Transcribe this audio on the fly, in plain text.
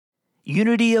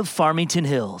Unity of Farmington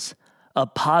Hills, a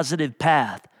positive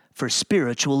path for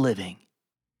spiritual living.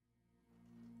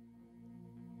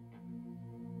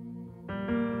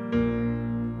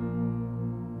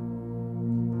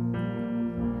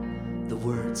 The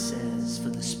word says, for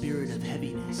the spirit of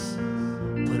heaviness,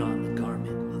 put on the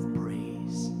garment of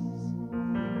praise.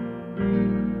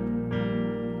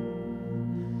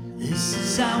 This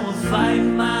is how I fight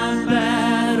my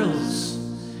battles.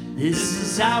 This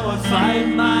is how I fight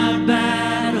my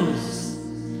battles.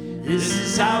 This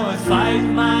is how I fight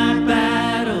my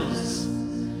battles.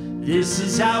 This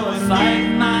is how I fight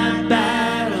my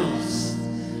battles.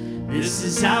 This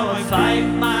is how I fight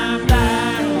my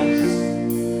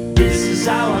battles. This is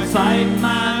how I fight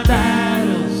my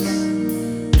battles.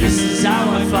 This is how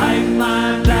I fight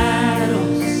my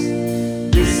battles.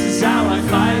 This is how I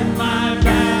fight my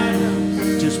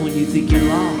battles. Just when you think you're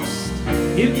lost,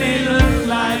 it may look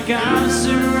like I'm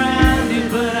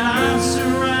surrounded, but I'm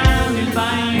surrounded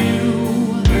by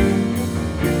you.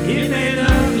 It may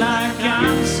look like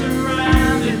I'm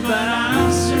surrounded, but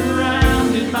I'm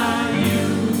surrounded by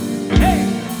you. Hey!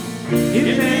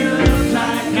 It may look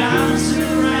like I'm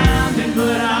surrounded,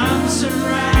 but I'm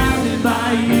surrounded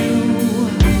by you.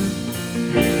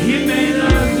 It may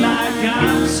look like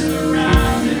I'm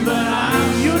surrounded, but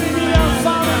I'm Unity of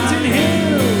Farmington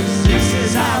Hills. This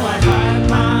is how I fight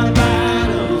my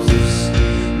battles.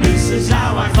 This is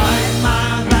how I fight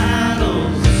my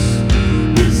battles.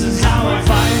 This is how I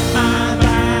fight my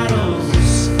battles.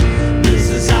 This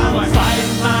is how I fight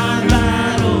my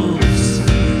battles.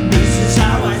 This is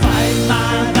how I fight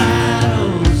my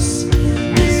battles.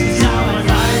 This is how I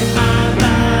fight my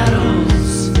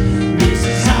battles. This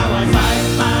is how I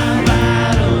fight my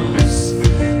battles.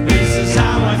 This is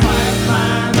how I fight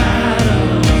my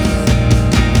battles.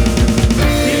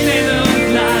 It may look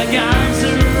like I'm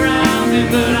surrounded,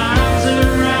 but I'm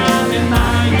surrounded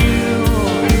by you.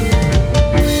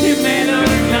 It may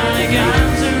look like I'm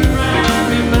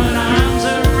surrounded, but I'm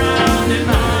surrounded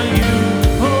by you.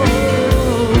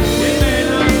 Oh, it may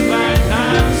look like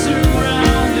I'm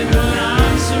surrounded, but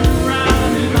I'm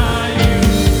surrounded by you.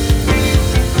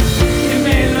 It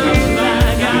may look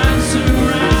like I'm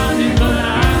surrounded, but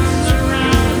I'm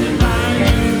surrounded by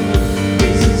you.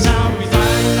 This is how we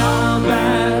fight our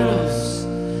battles.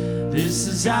 This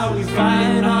is how we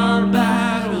fight our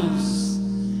battles.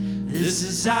 This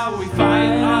is how we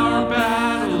fight our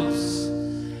battles.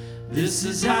 This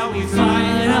is how we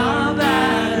fight our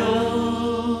battles.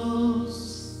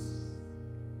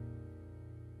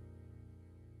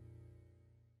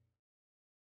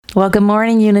 Well, good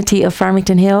morning, Unity of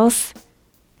Farmington Hills,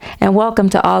 and welcome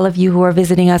to all of you who are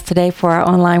visiting us today for our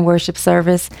online worship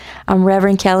service. I'm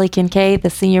Reverend Kelly Kincaid, the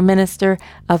Senior Minister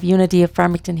of Unity of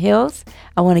Farmington Hills.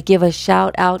 I want to give a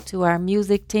shout out to our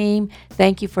music team.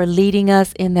 Thank you for leading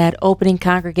us in that opening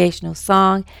congregational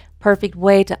song. Perfect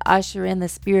way to usher in the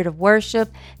spirit of worship.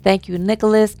 Thank you,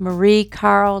 Nicholas, Marie,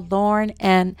 Carl, Lauren,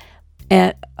 and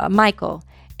Michael.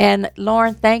 And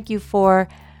Lauren, thank you for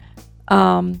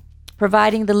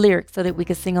providing the lyrics so that we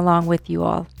could sing along with you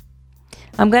all.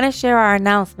 I'm going to share our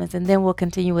announcements and then we'll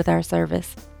continue with our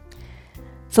service.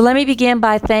 So let me begin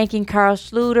by thanking Carl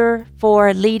Schluter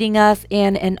for leading us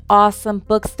in an awesome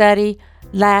book study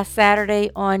last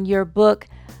Saturday on your book,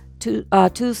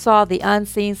 To Solve the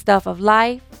Unseen Stuff of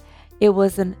Life. It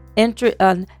was a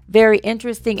very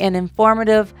interesting and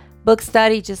informative book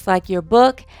study, just like your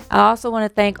book. I also want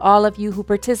to thank all of you who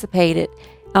participated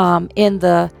in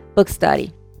the book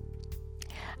study.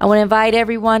 I want to invite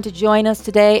everyone to join us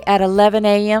today at 11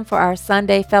 a.m. for our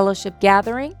Sunday fellowship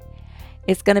gathering.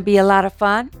 It's going to be a lot of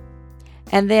fun.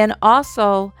 And then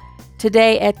also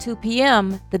today at 2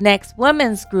 p.m., the next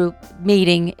women's group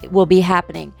meeting will be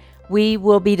happening. We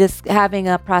will be having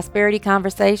a prosperity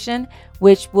conversation,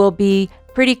 which will be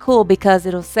pretty cool because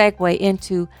it'll segue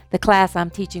into the class I'm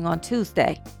teaching on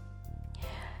Tuesday.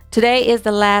 Today is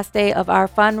the last day of our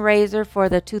fundraiser for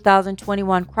the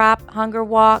 2021 Crop Hunger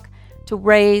Walk to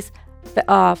raise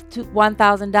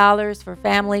 $1,000 for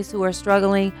families who are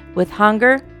struggling with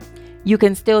hunger. You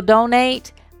can still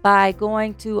donate by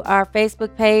going to our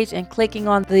Facebook page and clicking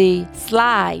on the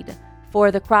slide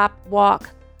for the Crop Walk.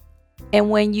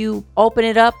 And when you open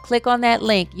it up, click on that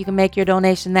link. You can make your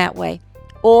donation that way.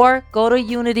 Or go to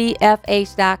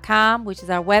unityfh.com, which is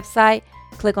our website.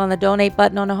 Click on the donate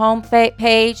button on the home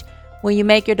page. When you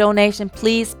make your donation,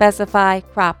 please specify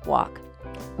Crop Walk.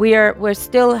 We're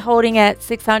still holding at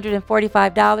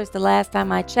 $645 the last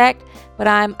time I checked, but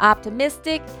I'm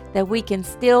optimistic that we can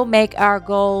still make our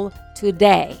goal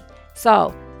today.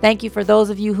 So thank you for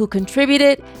those of you who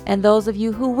contributed and those of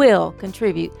you who will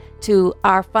contribute to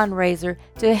our fundraiser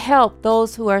to help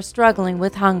those who are struggling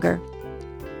with hunger.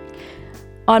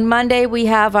 On Monday, we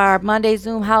have our Monday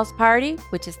Zoom house party,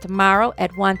 which is tomorrow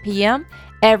at 1 p.m.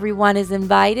 Everyone is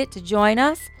invited to join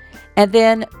us. And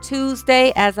then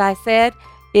Tuesday, as I said,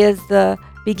 is the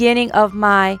beginning of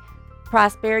my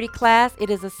prosperity class. It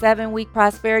is a 7-week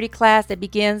prosperity class that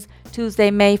begins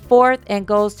Tuesday, May 4th and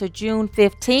goes to June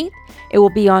 15th. It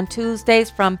will be on Tuesdays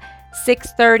from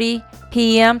 6:30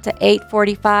 p.m. to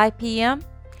 8:45 p.m.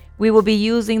 We will be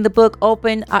using the book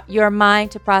Open Your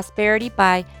Mind to Prosperity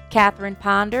by Catherine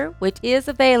Ponder, which is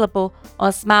available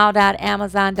on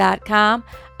smile.amazon.com.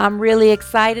 I'm really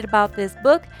excited about this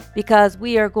book because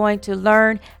we are going to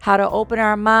learn how to open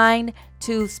our mind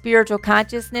to spiritual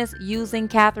consciousness using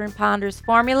Catherine Ponder's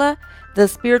formula, the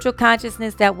spiritual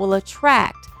consciousness that will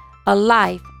attract a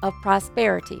life of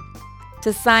prosperity.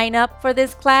 To sign up for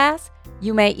this class,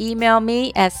 you may email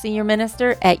me at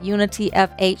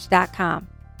seniorminister@unityfh.com.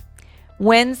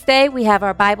 Wednesday, we have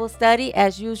our Bible study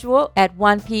as usual at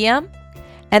 1 p.m.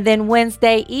 And then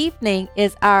Wednesday evening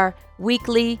is our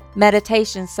weekly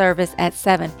meditation service at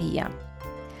 7 p.m.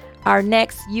 Our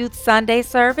next Youth Sunday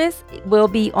service will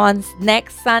be on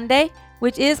next Sunday,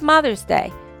 which is Mother's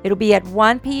Day. It'll be at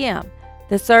 1 p.m.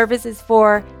 The service is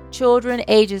for children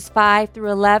ages 5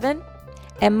 through 11.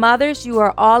 And mothers, you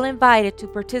are all invited to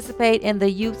participate in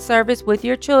the youth service with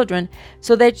your children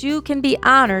so that you can be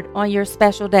honored on your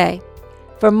special day.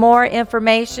 For more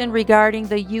information regarding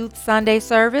the Youth Sunday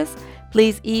service,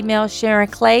 please email Sharon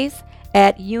Clace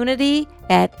at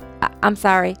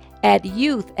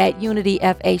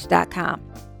youth@unityfh.com.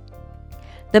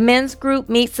 The men's group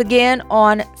meets again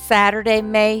on Saturday,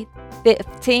 May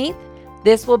 15th.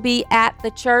 This will be at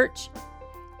the church,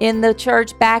 in the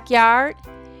church backyard.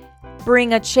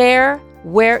 Bring a chair.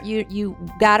 You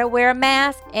gotta wear a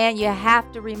mask, and you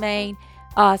have to remain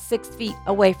 6 feet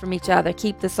away from each other.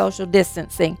 Keep the social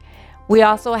distancing. We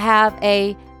also have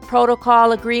a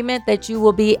protocol agreement that you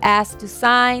will be asked to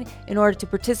sign in order to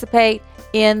participate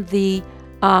in the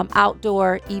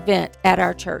outdoor event at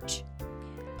our church.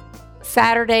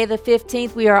 Saturday the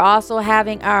 15th, we are also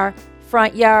having our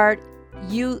front yard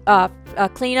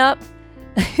cleanup,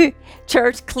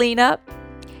 church cleanup,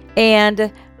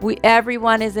 and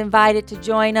everyone is invited to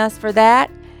join us for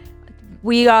that.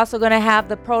 We also going to have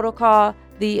the protocol,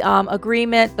 the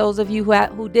agreement. Those of you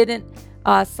who didn't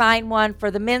sign one for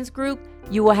the men's group,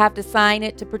 you will have to sign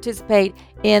it to participate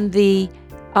in the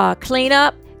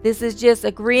cleanup. This is just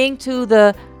agreeing to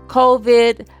the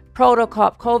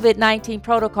COVID-19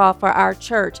 protocol for our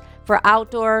church for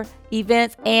outdoor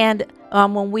events and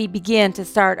when we begin to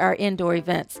start our indoor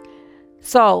events.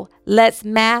 So let's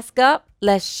mask up,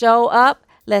 let's show up,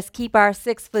 let's keep our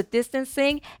 6-foot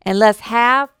distancing, and let's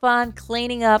have fun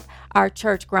cleaning up our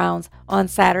church grounds on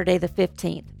Saturday the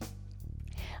 15th.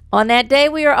 On that day,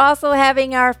 we are also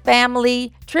having our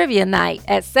family trivia night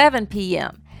at 7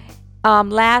 p.m.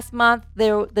 Last month,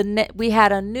 we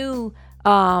had a new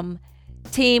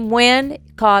team win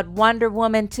called Wonder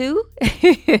Woman 2.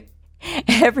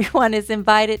 Everyone is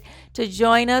invited to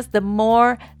join us. The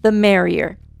more, the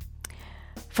merrier.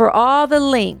 For all the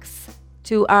links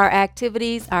to our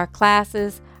activities, our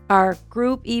classes, our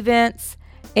group events,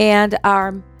 and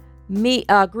our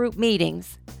group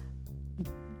meetings,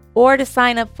 or to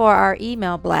sign up for our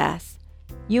email blast,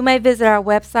 you may visit our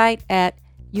website at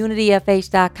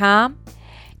unityfh.com.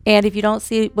 And if you don't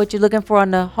see what you're looking for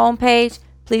on the homepage,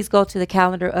 please go to the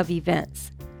calendar of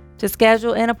events. To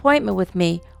schedule an appointment with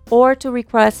me or to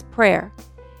request prayer,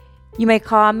 you may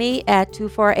call me at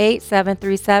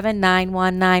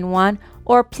 248-737-9191,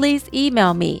 or please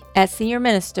email me at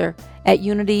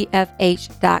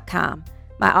seniorminister@unityfh.com.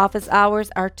 My office hours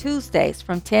are Tuesdays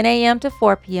from 10 a.m. to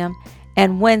 4 p.m.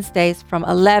 and Wednesdays from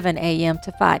 11 a.m.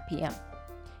 to 5 p.m.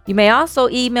 You may also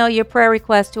email your prayer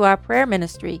request to our prayer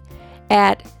ministry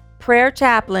at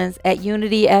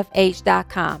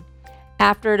prayerchaplains@unityfh.com.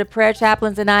 After the prayer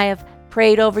chaplains and I have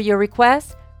prayed over your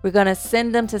requests, we're going to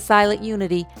send them to Silent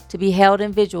Unity to be held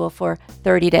in vigil for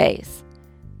 30 days.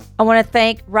 I want to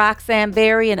thank Roxanne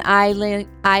Berry and Eileen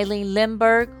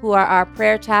Lindberg, who are our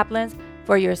prayer chaplains,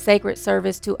 for your sacred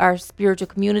service to our spiritual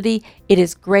community. It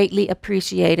is greatly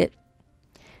appreciated.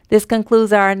 This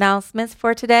concludes our announcements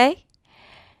for today.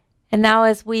 And now,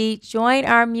 as we join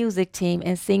our music team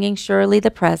in singing Surely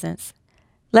the Presence,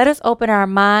 let us open our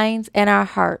minds and our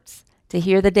hearts to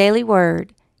hear the daily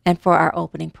word and for our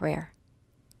opening prayer.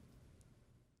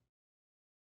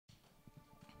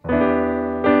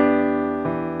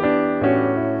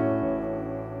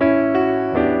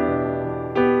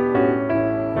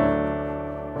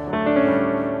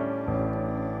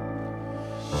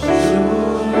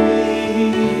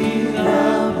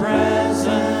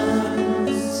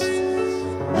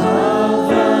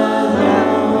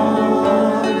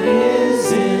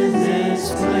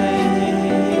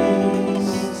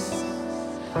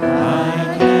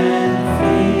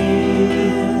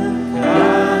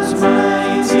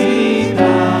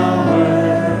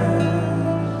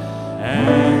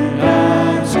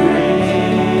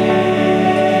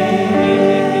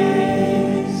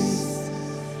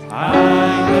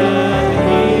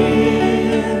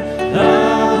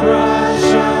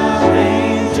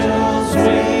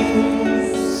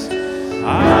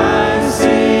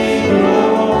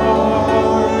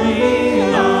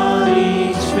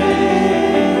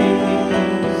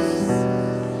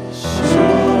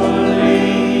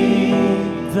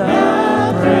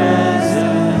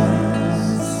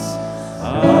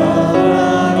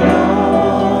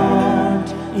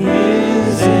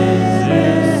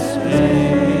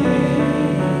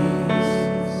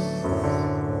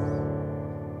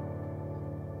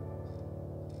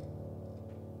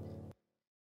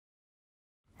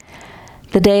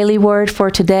 The daily word for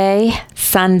today,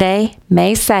 Sunday,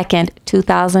 May 2nd,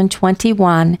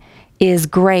 2021, is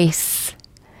grace.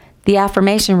 The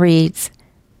affirmation reads,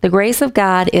 "The grace of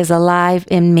God is alive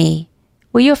in me."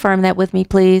 Will you affirm that with me,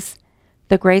 please?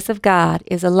 The grace of God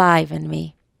is alive in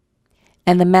me.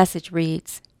 And the message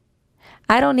reads,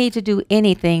 I don't need to do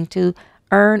anything to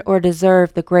earn or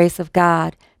deserve the grace of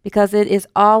God because it is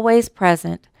always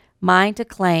present, mine to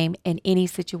claim in any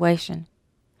situation.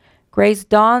 Grace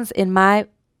dawns in my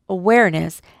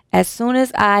awareness as soon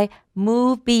as I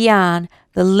move beyond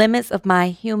the limits of my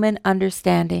human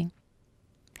understanding.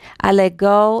 I let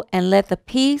go and let the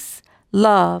peace,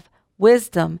 love,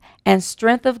 wisdom, and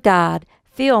strength of God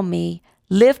fill me,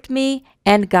 lift me,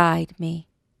 and guide me.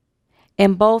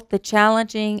 In both the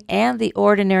challenging and the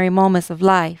ordinary moments of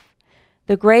life,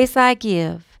 the grace I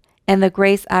give and the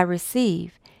grace I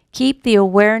receive keep the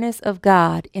awareness of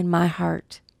God in my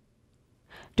heart.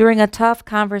 During a tough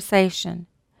conversation,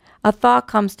 a thought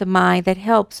comes to mind that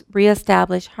helps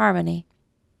reestablish harmony.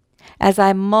 As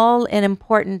I mull an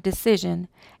important decision,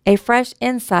 a fresh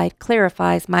insight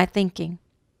clarifies my thinking.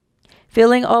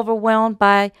 Feeling overwhelmed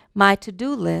by my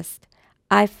to-do list,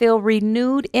 I feel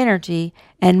renewed energy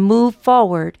and move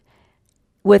forward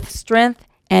with strength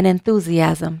and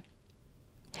enthusiasm.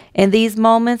 In these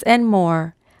moments and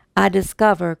more, I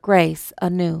discover grace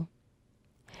anew.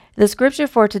 The scripture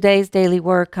for today's daily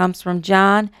word comes from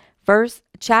John,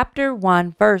 chapter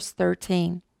 1, verse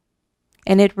 13.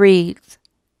 And it reads,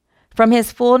 "From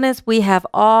his fullness we have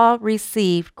all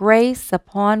received grace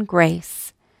upon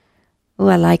grace." Ooh,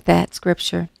 I like that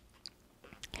scripture.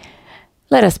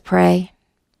 Let us pray.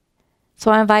 So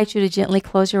I invite you to gently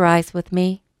close your eyes with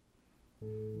me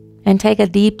and take a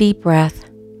deep, deep breath.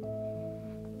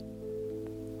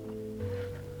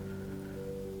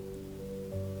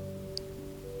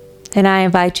 And I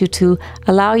invite you to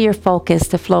allow your focus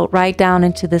to float right down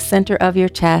into the center of your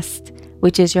chest,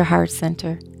 which is your heart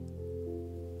center.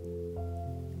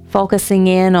 Focusing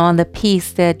in on the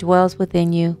peace that dwells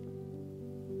within you.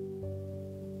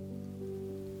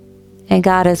 And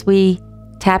God, as we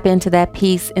tap into that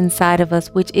peace inside of us,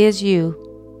 which is you,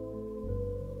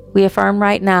 we affirm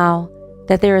right now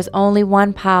that there is only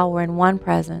one power and one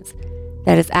presence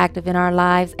that is active in our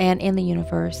lives and in the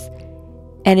universe.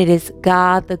 And it is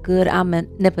God, the good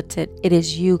omnipotent. It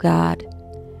is you, God.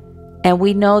 And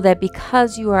we know that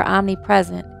because you are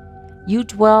omnipresent, you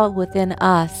dwell within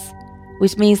us,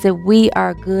 which means that we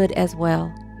are good as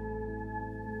well.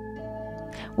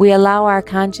 We allow our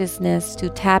consciousness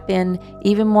to tap in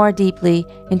even more deeply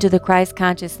into the Christ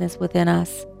consciousness within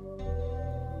us,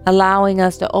 allowing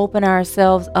us to open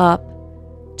ourselves up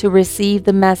to receive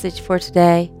the message for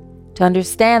today, to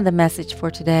understand the message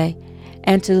for today,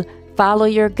 and to follow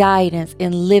your guidance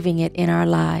in living it in our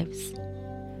lives.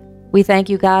 We thank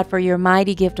you, God, for your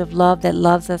mighty gift of love that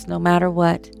loves us no matter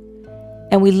what.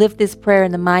 And we lift this prayer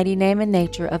in the mighty name and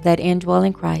nature of that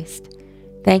indwelling Christ.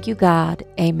 Thank you, God.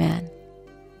 Amen.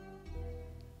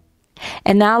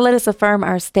 And now let us affirm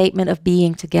our statement of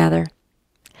being together.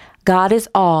 God is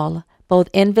all, both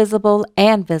invisible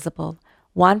and visible,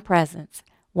 one presence,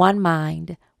 one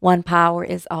mind, one power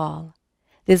is all.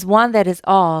 This one that is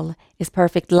all is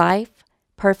perfect life,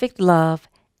 perfect love,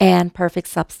 and perfect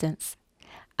substance.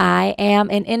 I am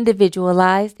an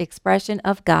individualized expression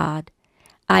of God.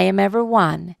 I am ever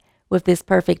one with this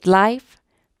perfect life,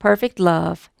 perfect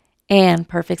love, and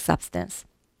perfect substance.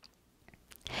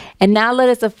 And now let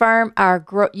us affirm our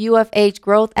UFH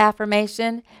growth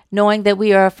affirmation, knowing that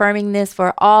we are affirming this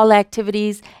for all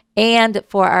activities and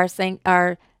for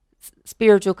our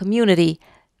spiritual community,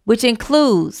 which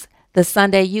includes the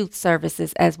Sunday youth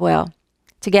services as well.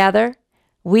 Together,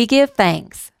 we give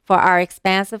thanks for our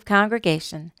expansive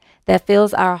congregation that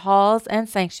fills our halls and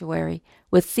sanctuary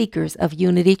with seekers of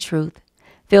unity truth,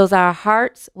 fills our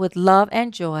hearts with love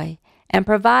and joy, and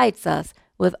provides us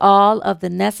with all of the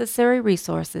necessary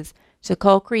resources to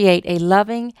co-create a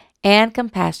loving and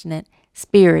compassionate,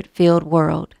 spirit-filled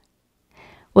world.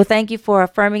 Well, thank you for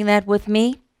affirming that with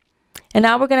me. And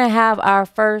now we're going to have our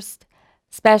first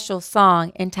special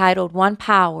song entitled One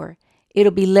Power.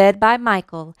 It'll be led by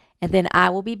Michael, and then I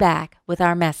will be back with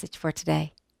our message for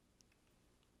today.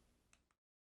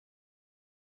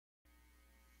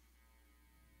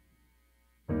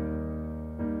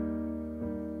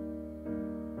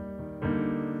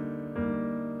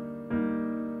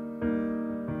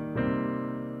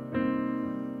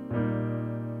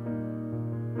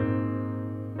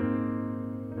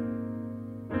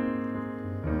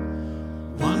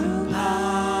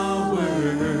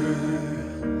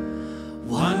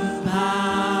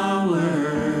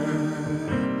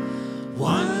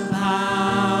 One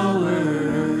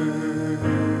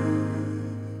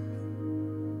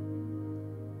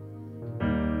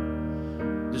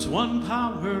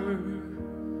power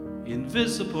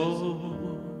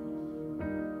invisible,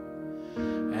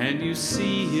 and you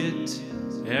see it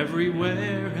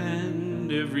everywhere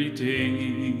and every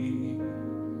day.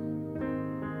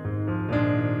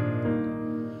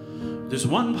 There's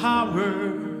one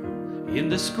power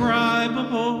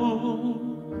indescribable,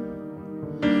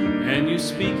 and you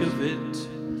speak of it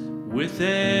with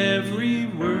every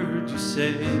word you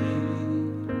say.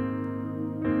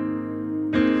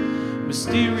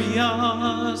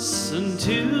 Mysterious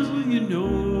until you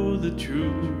know the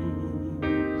truth,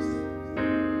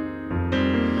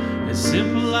 as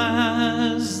simple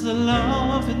as the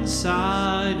love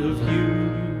inside of you.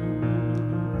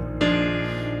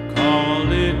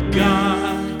 Call it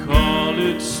God, call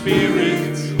it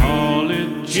Spirit, call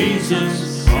it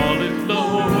Jesus, call it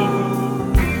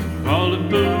Lord, call it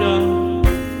Buddha,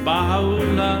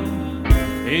 Baha'u'llah,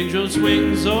 angel's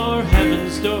wings or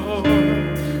heaven's door.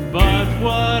 But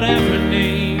whatever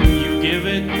name you give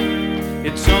it,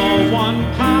 it's all one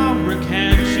power,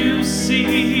 can't you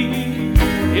see?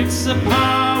 It's the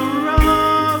power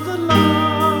of the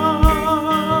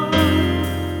Lord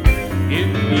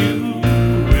in you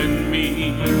and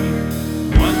me.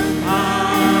 One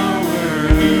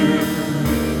power,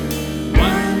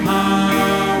 one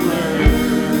power,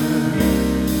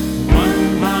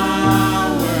 one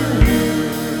power.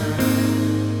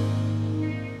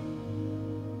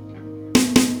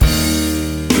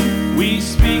 We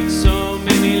speak so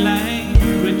many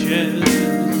languages,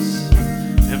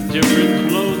 have different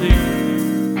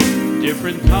clothing,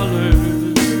 different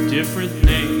colors, different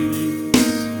names.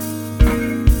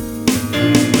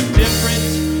 But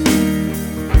different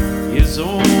is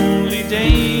only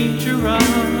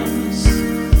dangerous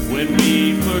when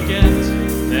we forget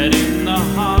that in the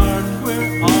heart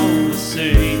we're all the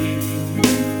same.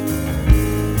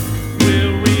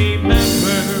 We'll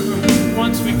remember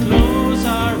once we close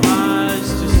our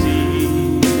eyes to see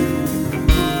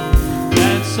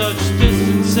that such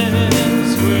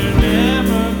distances were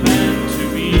never meant to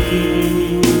be.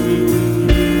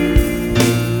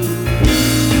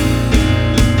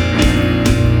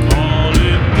 Call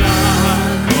it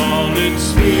God, call it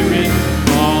Spirit,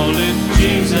 call it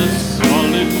Jesus,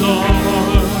 call it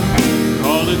Lord,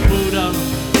 call it Buddha,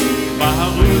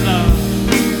 Baha'u'llah,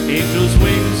 angel's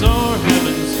wings or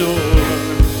heaven's door.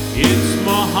 It's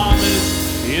Muhammad,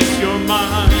 it's your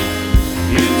mind,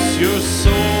 it's your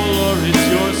soul or it's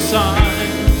your sign.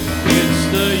 It's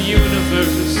the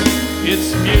universe,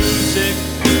 it's music,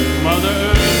 Mother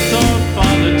Earth or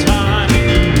Father Time.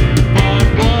 But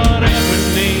whatever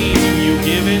name you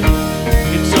give it,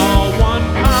 it's all one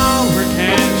power,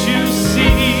 can't you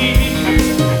see?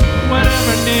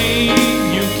 Whatever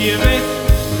name you give it,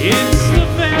 it's the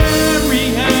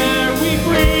very air we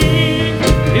breathe.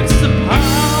 It's the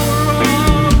power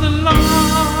of the Lord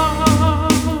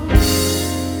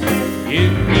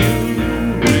in you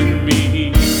and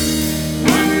me.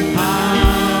 One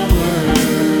power,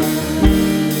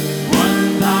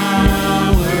 one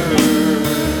power,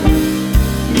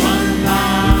 one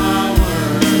power,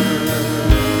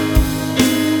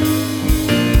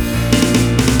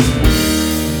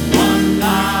 one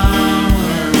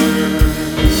power,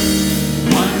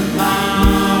 one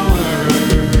power.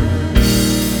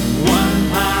 One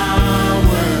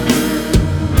power.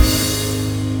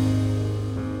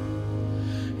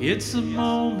 It's a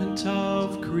moment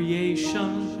of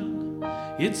creation.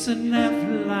 It's an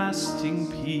everlasting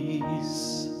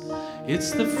peace.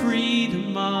 It's the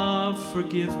freedom of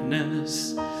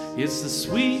forgiveness. It's the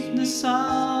sweetness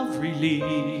of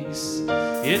release.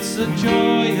 It's the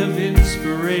joy of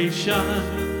inspiration.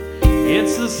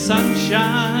 It's the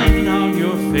sunshine on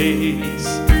your face.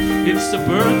 It's the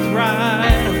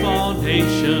birthright of all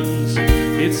nations.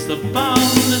 It's the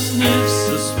boundlessness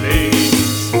of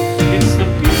space. It's the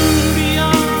beauty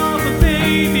of a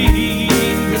baby,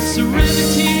 the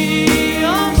serenity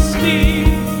of sleep.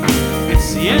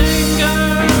 It's the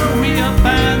anger we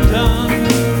abandon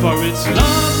for its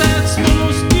love that's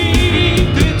most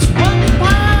deep. It's one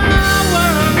power,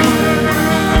 one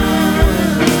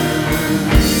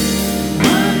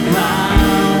power, one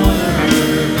power.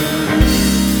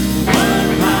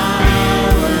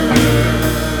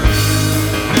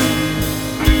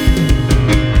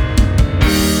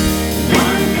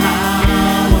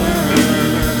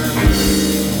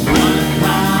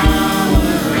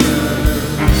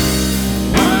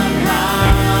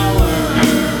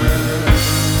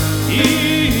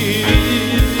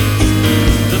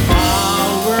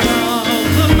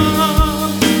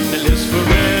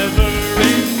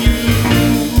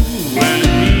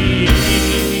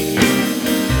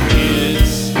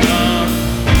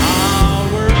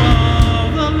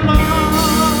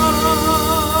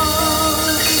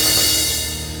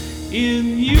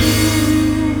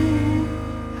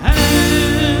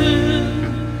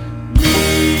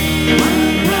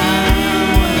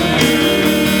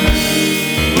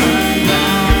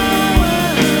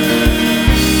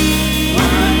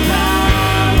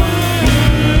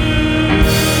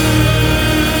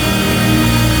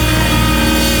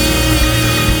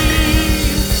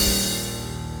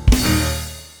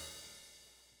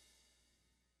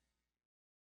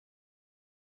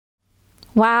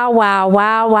 Wow, wow,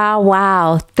 wow, wow,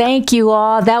 wow. Thank you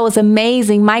all. That was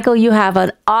amazing. Michael, you have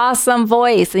an awesome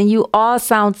voice and you all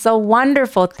sound so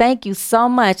wonderful. Thank you so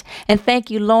much. And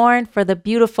thank you, Lauren, for the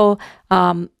beautiful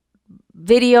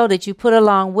video that you put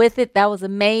along with it. That was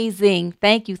amazing.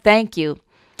 Thank you. Thank you.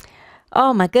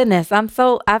 Oh my goodness. I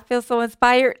feel so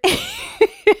inspired.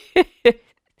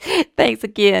 Thanks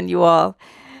again, you all.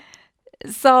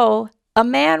 So, a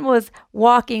man was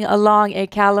walking along a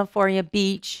California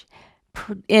beach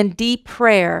in deep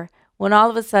prayer when all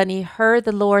of a sudden he heard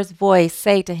the Lord's voice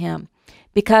say to him,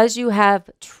 "Because you have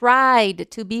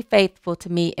tried to be faithful to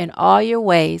me in all your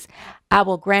ways, I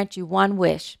will grant you one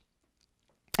wish."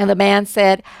 And the man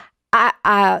said,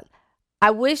 I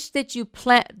wish that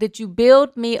you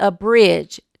build me a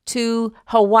bridge to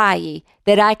Hawaii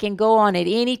that I can go on at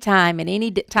any time and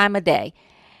any time of day."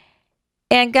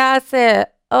 And God said,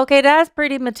 "Okay, that's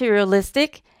pretty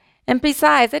materialistic. And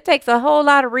besides, it takes a whole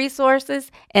lot of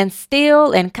resources and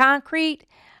steel and concrete.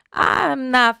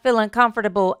 I'm not feeling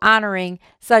comfortable honoring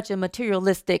such a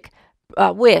materialistic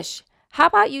wish. How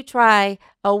about you try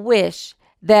a wish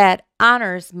that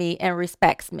honors me and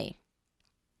respects me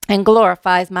and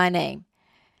glorifies my name?"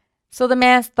 So the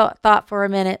man thought for a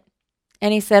minute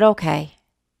and he said, "Okay,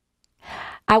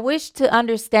 I wish to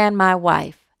understand my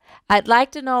wife. I'd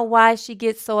like to know why she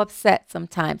gets so upset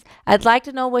sometimes. I'd like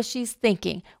to know what she's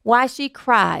thinking, why she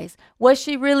cries, what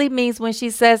she really means when she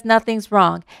says nothing's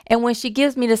wrong, and when she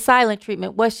gives me the silent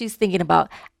treatment, what she's thinking about.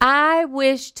 I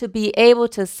wish to be able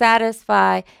to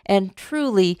satisfy and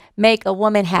truly make a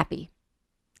woman happy."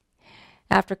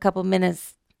 After a couple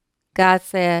minutes, God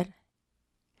said,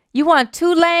 "You want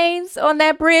 2 lanes on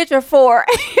that bridge or 4?"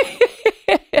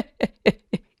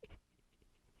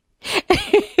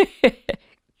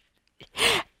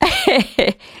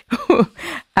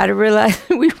 I didn't realize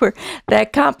we were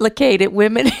that complicated,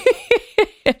 women.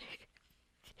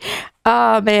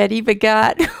 Oh man, even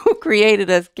God who created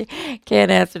us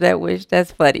can't answer that wish.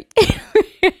 That's funny.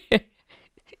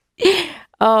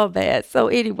 Oh man. So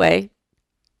anyway,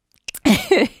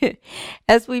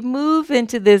 as we move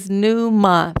into this new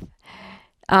month,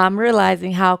 I'm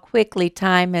realizing how quickly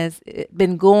time has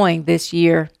been going this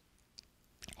year.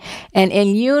 And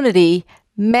in unity,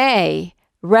 May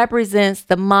represents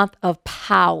the month of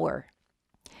power.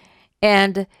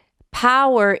 And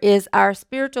power is our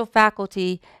spiritual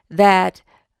faculty that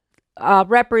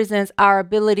represents our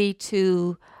ability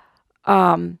to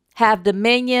have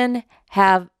dominion,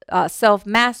 have self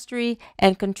mastery,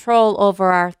 and control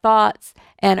over our thoughts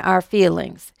and our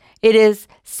feelings. It is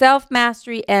self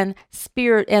mastery and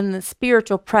spirit and the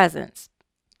spiritual presence.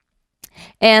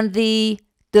 And the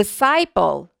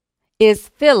disciple is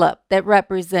Philip that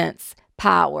represents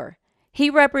power.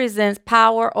 He represents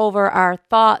power over our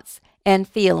thoughts and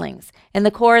feelings. And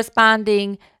the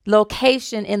corresponding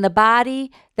location in the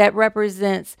body that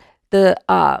represents the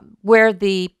where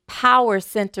the power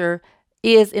center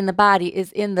is in the body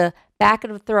is in the back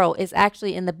of the throat, is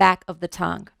actually in the back of the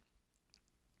tongue.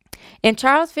 In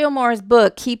Charles Fillmore's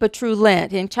book, Keep a True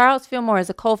Lent, and Charles Fillmore is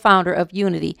a co-founder of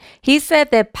Unity, he said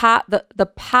that the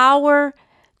power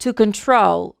to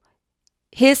control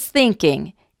his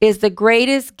thinking is the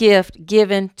greatest gift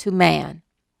given to man.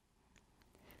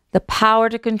 The power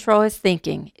to control his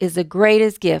thinking is the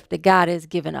greatest gift that God has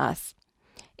given us.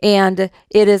 And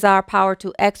it is our power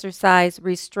to exercise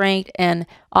restraint and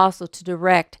also to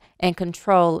direct and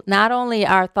control not only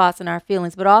our thoughts and our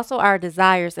feelings, but also our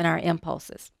desires and our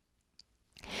impulses.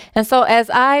 And so as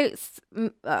I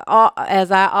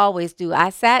always do, I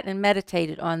sat and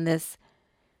meditated on this,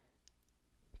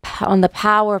 on the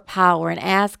power of power, and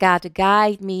asked God to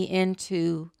guide me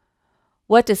into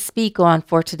what to speak on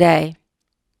for today.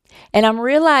 And I'm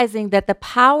realizing that the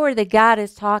power that God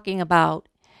is talking about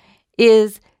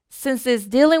is, since it's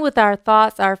dealing with our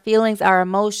thoughts, our feelings, our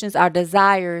emotions, our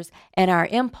desires, and our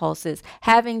impulses,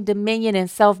 having dominion and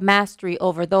self-mastery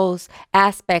over those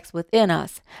aspects within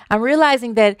us. I'm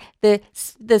realizing that the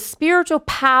spiritual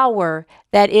power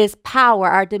that is power,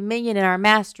 our dominion and our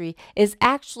mastery, is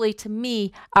actually, to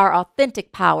me, our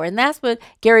authentic power. And that's what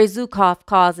Gary Zukav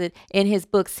calls it in his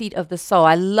book, Seat of the Soul.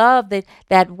 I love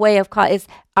that way of calling it. It's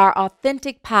our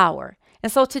authentic power. And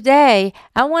so today,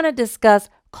 I want to discuss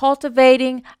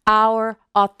cultivating our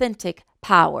authentic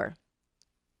power.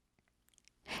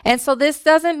 And so this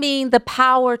doesn't mean the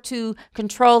power to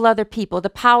control other people, the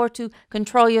power to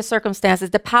control your circumstances,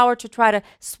 the power to try to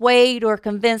sway or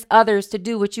convince others to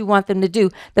do what you want them to do,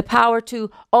 the power to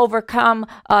overcome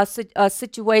a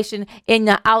situation in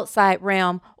the outside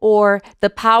realm, or the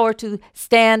power to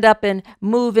stand up and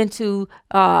move into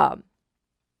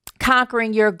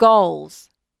conquering your goals.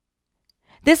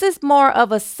 This is more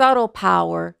of a subtle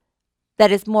power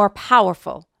that is more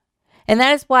powerful. And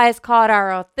that is why it's called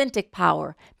our authentic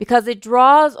power, because it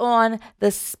draws on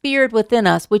the spirit within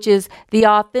us, which is the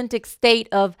authentic state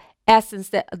of essence,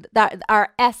 that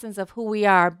our essence of who we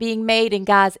are, being made in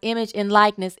God's image and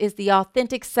likeness, is the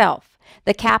authentic self,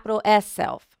 the capital S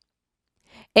self.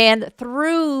 And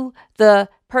through the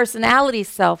personality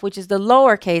self, which is the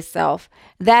lowercase self,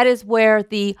 that is where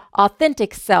the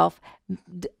authentic self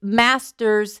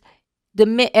masters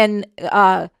and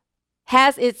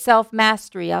has its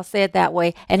self-mastery, I'll say it that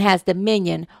way, and has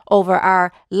dominion over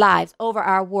our lives, over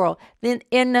our world. Then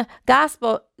in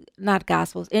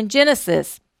in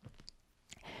Genesis,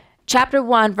 chapter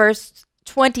 1, verse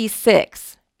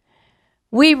 26,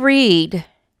 we read,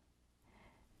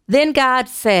 "Then God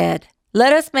said,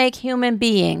 let us make human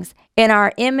beings in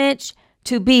our image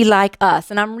to be like us."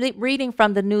 And I'm reading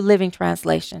from the New Living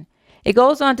Translation. It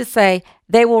goes on to say,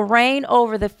 "They will reign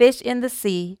over the fish in the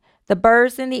sea, the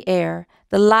birds in the air,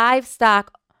 the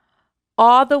livestock,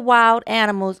 all the wild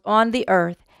animals on the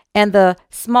earth, and the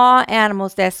small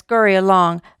animals that scurry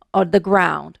along the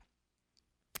ground."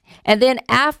 And then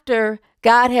after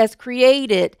God has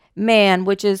created man,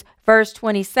 which is verse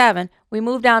 27, we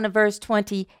move down to verse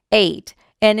 28.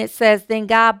 And it says, "Then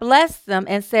God blessed them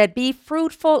and said, be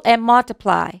fruitful and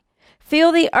multiply,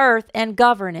 fill the earth and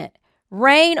govern it,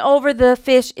 reign over the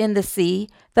fish in the sea,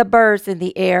 the birds in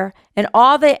the air, and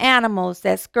all the animals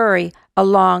that scurry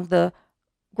along the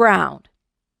ground."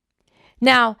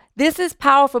 Now, this is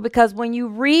powerful because when you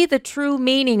read the true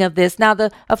meaning of this, now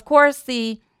of course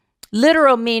the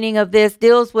literal meaning of this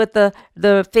deals with the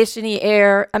fish in the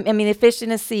air, the fish in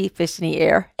the sea, fish in the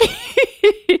air.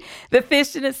 The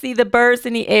fish in the sea, the birds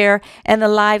in the air, and the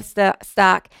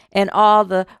livestock, and all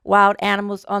the wild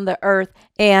animals on the earth,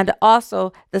 and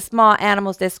also the small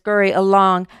animals that scurry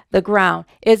along the ground.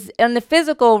 Is in the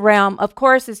physical realm, of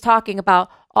course, is talking about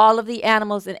all of the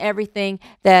animals and everything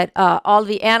that, all of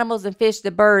the animals and fish, the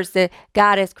birds that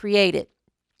God has created.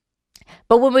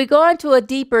 But when we go into a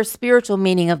deeper spiritual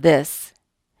meaning of this,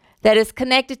 that is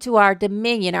connected to our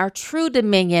dominion, our true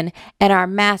dominion and our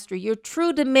mastery. Your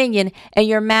true dominion and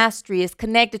your mastery is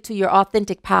connected to your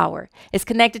authentic power. It's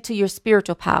connected to your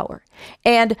spiritual power.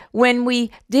 And when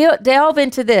we delve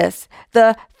into this,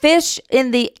 the fish in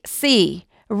the sea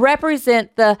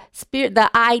represent the spirit,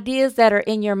 the ideas that are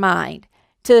in your mind,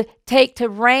 to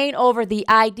reign over the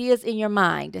ideas in your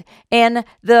mind. And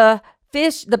the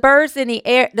fish, the birds in the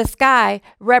air, the sky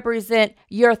represent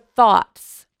your thoughts.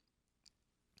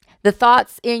 The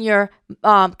thoughts in your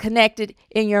connected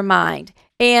in your mind.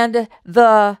 And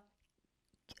the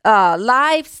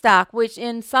livestock, which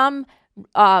in some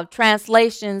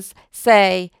translations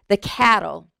say the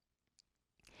cattle,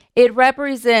 it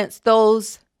represents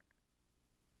those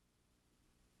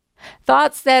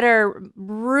thoughts that are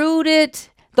rooted,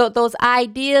 those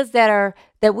ideas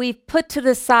that we've put to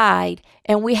the side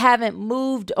and we haven't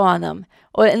moved on them.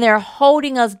 And they're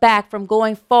holding us back from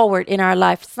going forward in our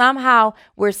life. Somehow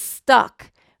we're stuck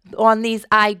on these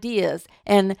ideas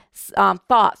and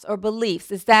thoughts or beliefs.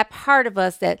 It's that part of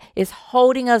us that is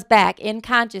holding us back in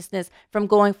consciousness from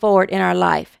going forward in our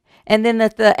life. And then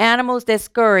the animals that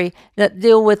scurry, that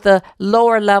deal with the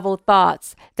lower level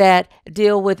thoughts, that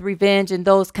deal with revenge and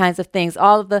those kinds of things,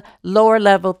 all of the lower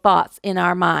level thoughts in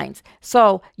our minds.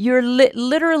 So you're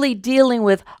literally dealing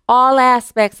with all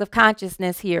aspects of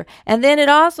consciousness here. And then it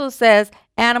also says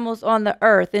animals on the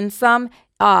earth. In some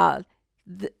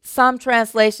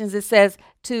translations, it says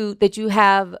that you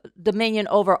have dominion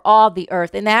over all the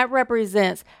earth. And that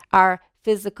represents our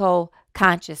physical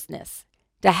consciousness.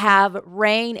 To have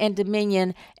reign and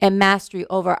dominion and mastery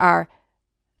over our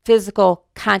physical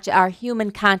our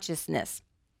human consciousness.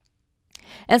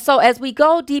 And so as we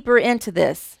go deeper into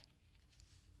this,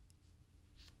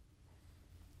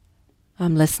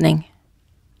 I'm listening.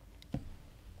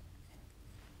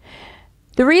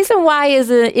 The reason why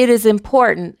it is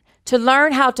important to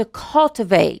learn how to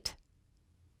cultivate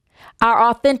our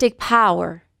authentic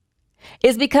power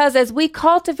is because as we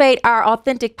cultivate our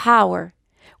authentic power,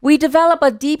 we develop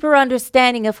a deeper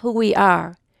understanding of who we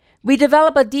are. We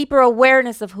develop a deeper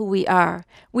awareness of who we are.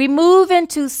 We move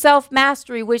into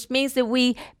self-mastery, which means that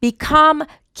we become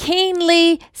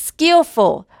keenly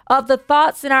skillful of the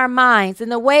thoughts in our minds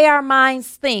and the way our minds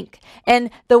think and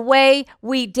the way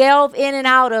we delve in and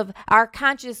out of our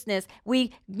consciousness,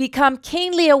 we become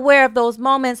keenly aware of those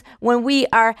moments when we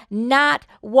are not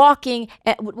walking,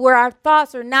 where our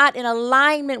thoughts are not in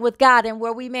alignment with God, and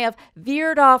where we may have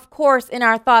veered off course in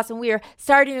our thoughts and we are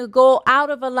starting to go out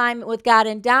of alignment with God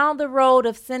and down the road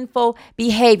of sinful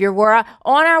behavior. We're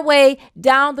on our way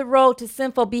down the road to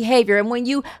sinful behavior. And when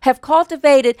you have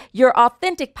cultivated your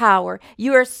authentic power,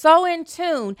 you are so in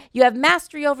tune, you have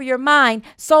mastery over your mind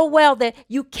so well that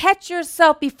you catch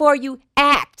yourself before you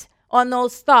act on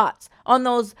those thoughts, on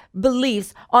those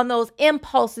beliefs, on those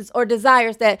impulses or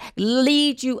desires that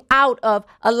lead you out of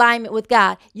alignment with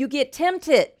God. You get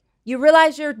tempted. You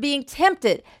realize you're being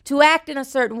tempted to act in a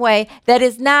certain way that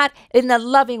is not in the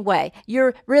loving way.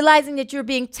 You're realizing that you're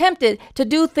being tempted to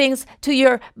do things to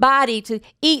your body, to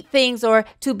eat things, or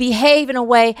to behave in a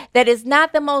way that is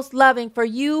not the most loving for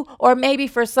you or maybe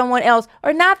for someone else,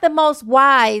 or not the most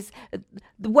wise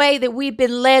way that we've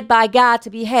been led by God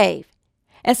to behave.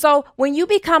 And so when you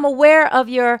become aware of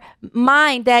your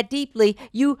mind that deeply,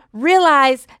 you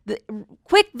realize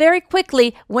very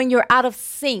quickly when you're out of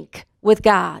sync with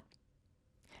God.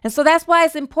 And so that's why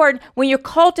it's important when you're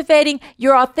cultivating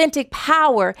your authentic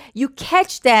power, you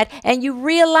catch that and you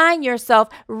realign yourself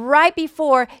right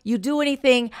before you do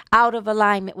anything out of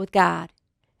alignment with God.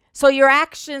 So your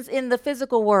actions in the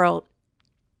physical world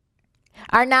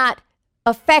are not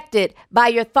affected by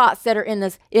your thoughts that are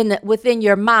within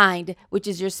your mind, which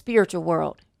is your spiritual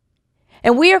world.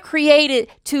 And we are created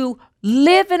to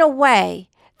live in a way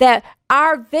that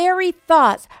our very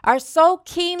thoughts are so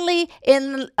keenly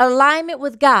in alignment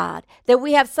with God, that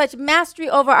we have such mastery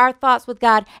over our thoughts with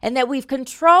God, and that we've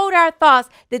controlled our thoughts,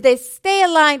 that they stay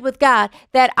aligned with God,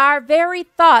 that our very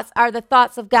thoughts are the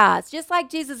thoughts of God. Just like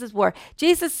Jesus' word.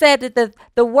 Jesus said that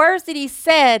the words that he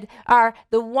said are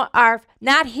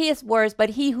not his words,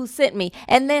 but he who sent me.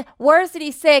 And the words that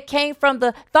he said came from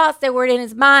the thoughts that were in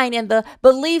his mind and the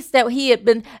beliefs that he had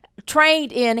been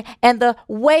trained in and the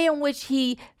way in which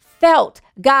he felt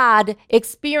God,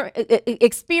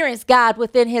 experienced God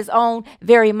within his own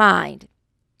very mind.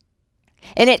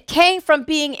 And it came from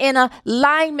being in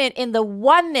alignment in the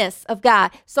oneness of God,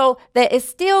 so that it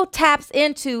still taps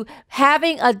into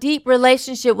having a deep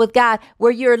relationship with God,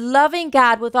 where you're loving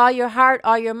God with all your heart,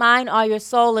 all your mind, all your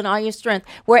soul, and all your strength,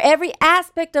 where every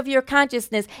aspect of your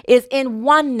consciousnness is in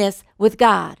oneness with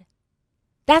God.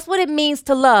 That's what it means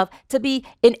to love, to be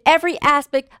in every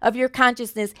aspect of your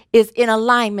consciousness is in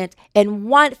alignment and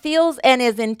one feels and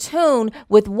is in tune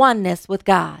with oneness with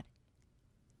God.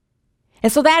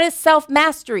 And so that is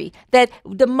self-mastery, that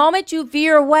the moment you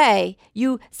veer away,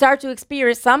 you start to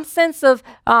experience some sense of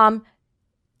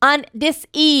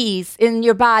dis-ease in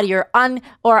your body,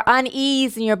 or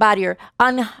unease in your body, or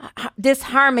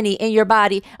disharmony in your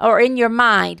body or in your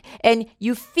mind, and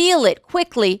you feel it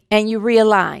quickly and you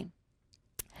realign.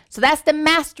 So that's the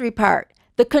mastery part.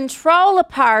 The control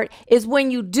part is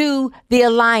when you do the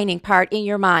aligning part in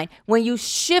your mind, when you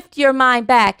shift your mind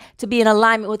back to be in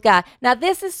alignment with God. Now,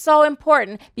 this is so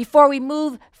important before we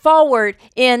move forward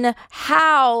in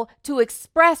how to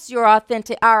express our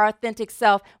authentic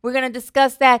self. We're going to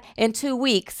discuss that in 2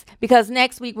 weeks, because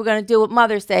next week we're going to deal with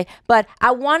Mother's Day. But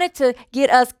I wanted to get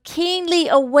us keenly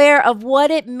aware of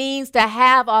what it means to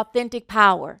have authentic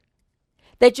power.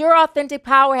 That your authentic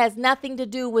power has nothing to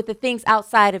do with the things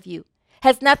outside of you,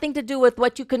 has nothing to do with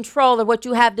what you control or what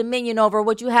you have dominion over,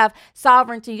 what you have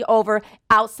sovereignty over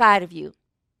outside of you.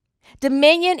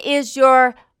 Dominion is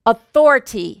your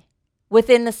authority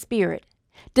within the spirit.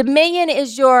 Dominion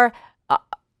is your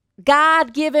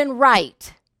God-given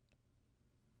right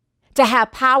to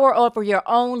have power over your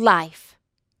own life.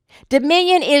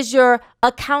 Dominion is your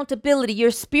accountability, your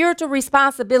spiritual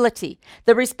responsibility,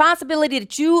 the responsibility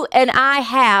that you and I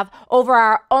have over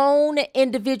our own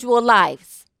individual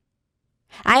lives.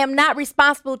 I am not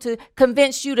responsible to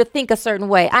convince you to think a certain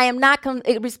way. I am not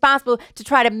responsible to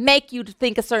try to make you to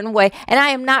think a certain way. And I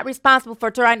am not responsible for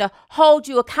trying to hold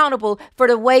you accountable for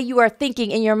the way you are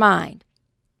thinking in your mind.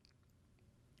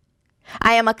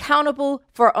 I am accountable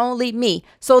for only me.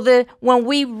 So that when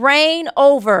we reign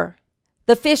over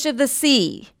the fish of the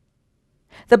sea,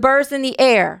 the birds in the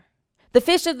air, the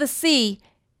fish of the sea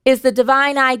is the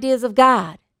divine ideas of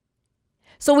God.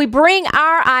 So we bring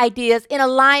our ideas in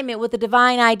alignment with the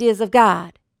divine ideas of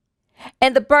God.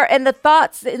 And the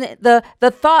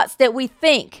thoughts that we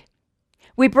think,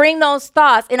 we bring those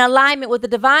thoughts in alignment with the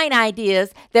divine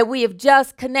ideas that we have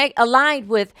just aligned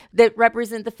with, that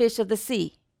represent the fish of the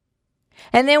sea.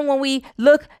 And then when we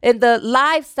look at the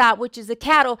livestock, which is the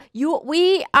cattle,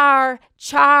 we are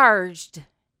charged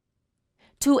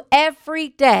to every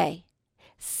day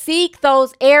seek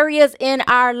those areas in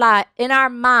our life, in our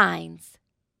minds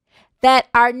that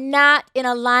are not in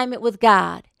alignment with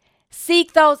God.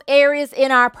 Seek those areas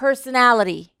in our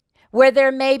personality where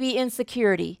there may be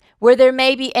insecurity, where there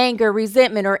may be anger,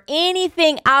 resentment, or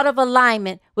anything out of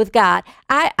alignment with God.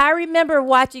 I remember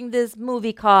watching this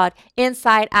movie called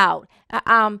Inside Out.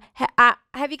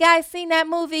 Have you guys seen that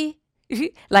movie?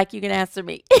 Like you can answer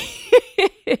me.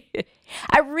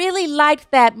 I really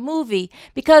liked that movie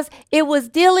because it was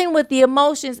dealing with the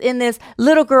emotions in this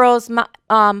little girl's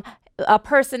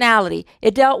personality.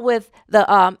 It dealt with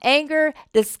the anger,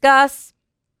 disgust,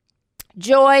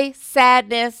 joy,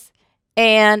 sadness,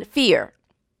 and fear.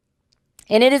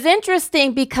 And it is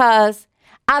interesting because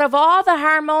out of all the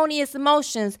harmonious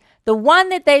emotions, the one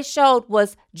that they showed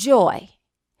was joy.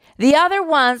 The other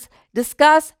ones,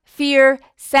 disgust, fear,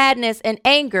 sadness, and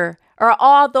anger, are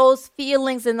all those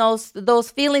feelings and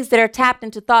those feelings that are tapped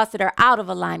into thoughts that are out of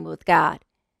alignment with God.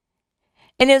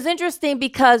 And it was interesting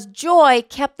because joy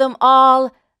kept them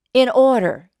all in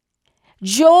order.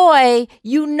 Joy,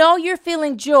 you know you're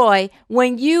feeling joy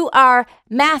when you are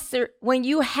when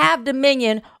you have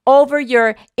dominion over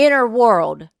your inner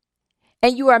world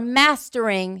and you are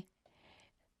mastering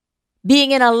being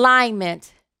in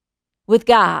alignment with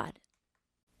God.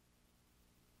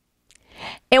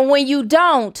 And when you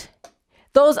don't,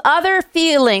 those other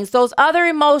feelings, those other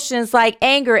emotions like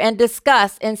anger and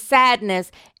disgust and sadness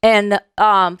and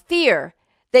fear,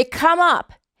 they come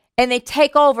up and they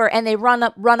take over and they run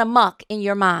amok in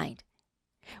your mind.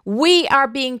 We are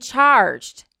being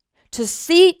charged to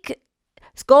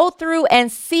go through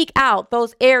and seek out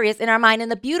those areas in our mind. And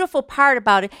the beautiful part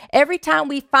about it, every time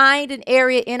we find an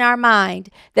area in our mind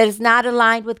that is not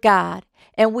aligned with God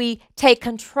and we take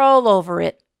control over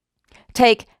it,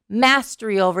 take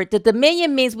mastery over it. The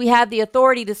dominion means we have the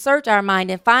authority to search our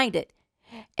mind and find it.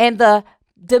 And the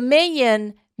the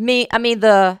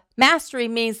mastery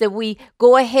means that we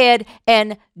go ahead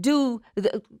and go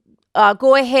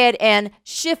ahead and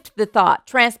shift the thought,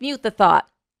 transmute the thought.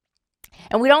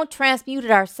 And we don't transmute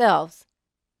it ourselves.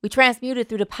 We transmute it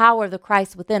through the power of the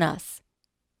Christ within us.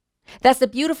 That's the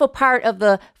beautiful part of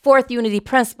the fourth unity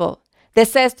principle that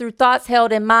says through thoughts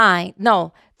held in mind,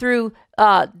 through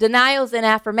denials and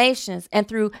affirmations and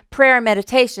through prayer and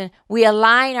meditation, we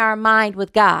align our mind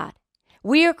with God.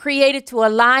 We are created to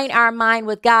align our mind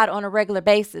with God on a regular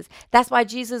basis. That's why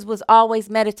Jesus was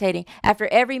always meditating. After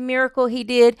every miracle he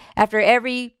did, after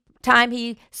every time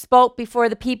he spoke before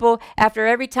the people, after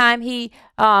every time he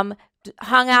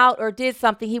hung out or did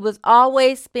something, he was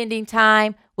always spending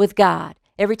time with God.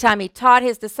 Every time he taught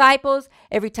his disciples,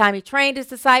 every time he trained his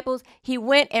disciples, he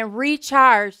went and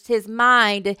recharged his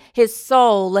mind, his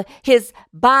soul, his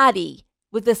body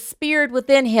with the spirit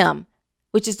within him,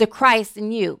 which is the Christ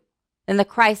in you and the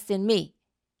Christ in me.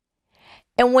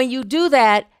 And when you do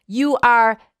that, you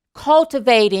are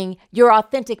cultivating your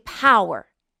authentic power.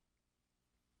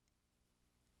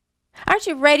 Aren't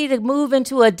you ready to move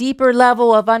into a deeper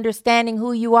level of understanding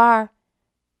who you are?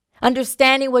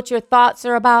 Understanding what your thoughts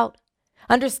are about?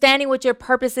 Understanding what your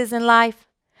purpose is in life?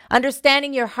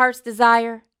 Understanding your heart's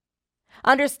desire?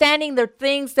 Understanding the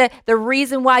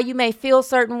reason why you may feel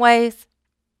certain ways?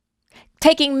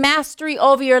 Taking mastery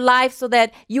over your life so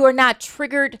that you are not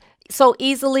triggered so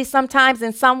easily sometimes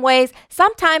in some ways.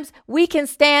 Sometimes we can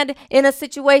stand in a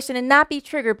situation and not be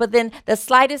triggered, but then the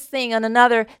slightest thing in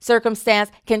another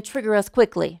circumstance can trigger us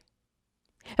quickly.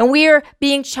 And we are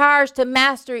being charged to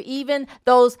master even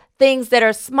those things that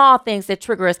are small things that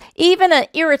trigger us. Even an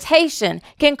irritation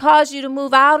can cause you to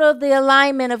move out of the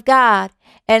alignment of God.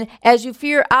 And as you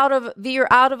veer out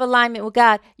of alignment with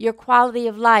God, your quality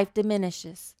of life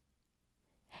diminishes.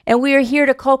 And we are here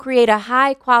to co-create a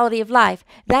high quality of life.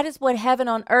 That is what heaven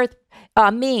on earth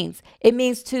means. It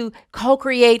means to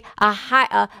co-create a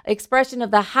high expression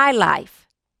of the high life,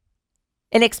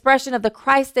 an expression of the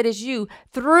Christ that is you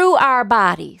through our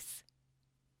bodies.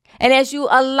 And as you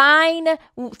align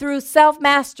through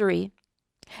self-mastery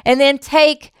and then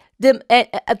take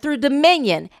through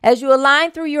dominion, as you align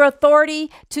through your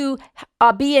authority to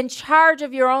be in charge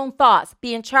of your own thoughts,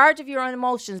 be in charge of your own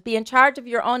emotions, be in charge of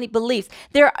your own beliefs.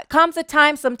 There comes a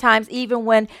time sometimes even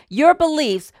when your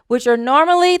beliefs, which are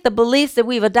normally the beliefs that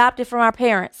we've adopted from our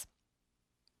parents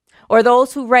or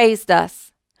those who raised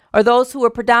us or those who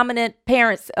were predominant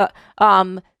parents,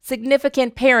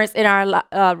 significant parents in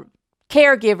our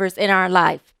caregivers in our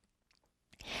life.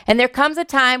 And there comes a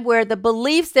time where the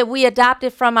beliefs that we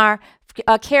adopted from our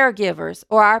caregivers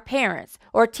or our parents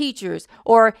or teachers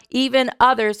or even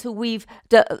others who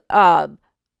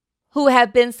who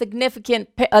have been significant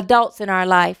adults in our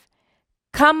life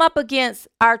come up against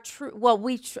what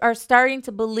we are starting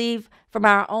to believe from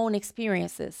our own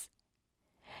experiences.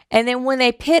 And then when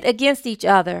they pit against each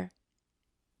other,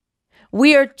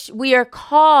 we are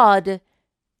called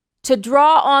to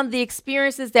draw on the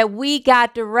experiences that we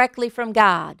got directly from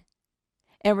God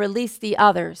and release the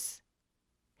others.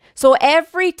 So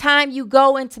every time you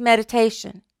go into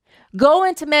meditation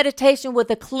with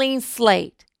a clean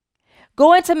slate.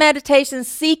 Go into meditation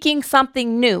seeking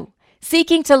something new,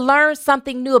 seeking to learn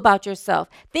something new about yourself,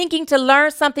 thinking to learn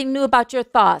something new about your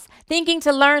thoughts, thinking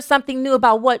to learn something new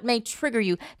about what may trigger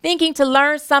you, thinking to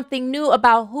learn something new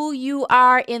about who you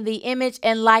are in the image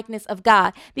and likeness of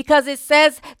God. Because it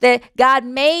says that God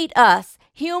made us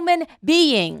human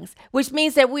beings, which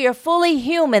means that we are fully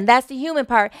human. That's the human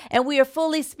part. And we are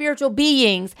fully spiritual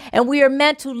beings. And we are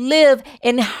meant to live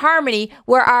in harmony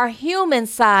where our human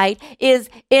side is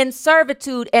in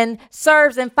servitude and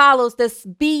serves and follows this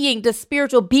being, the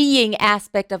spiritual being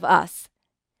aspect of us.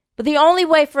 But the only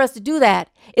way for us to do that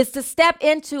is to step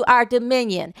into our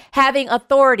dominion, having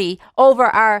authority over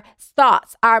our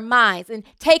thoughts, our minds, and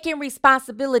taking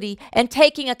responsibility and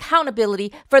taking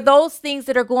accountability for those things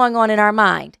that are going on in our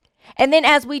mind. And then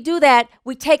as we do that,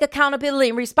 we take accountability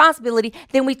and responsibility,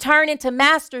 then we turn into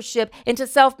mastership, into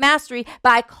self-mastery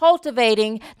by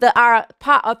cultivating our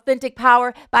authentic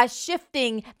power, by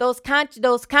shifting those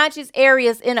conscious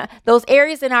areas those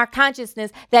areas in our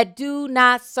consciousness that do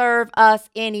not serve us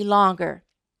any longer.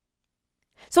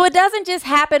 So it doesn't just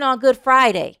happen on Good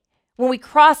Friday when we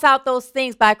cross out those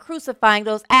things by crucifying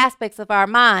those aspects of our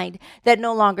mind that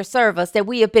no longer serve us, that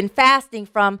we have been fasting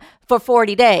from for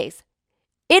 40 days.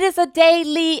 It is a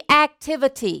daily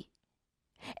activity.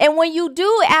 And when you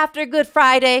do after Good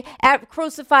Friday,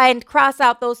 crucify and cross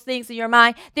out those things in your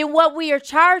mind, then what we are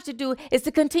charged to do is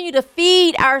to continue to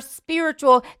feed our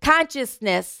spiritual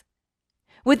consciousness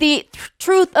with the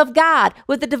truth of God,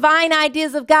 with the divine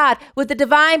ideas of God, with the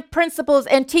divine principles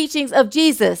and teachings of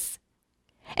Jesus.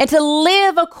 And to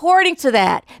live according to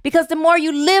that, because the more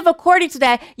you live according to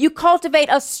that, you cultivate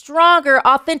a stronger,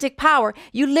 authentic power.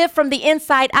 You live from the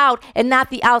inside out and not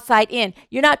the outside in.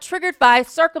 You're not triggered by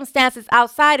circumstances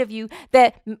outside of you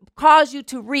that cause you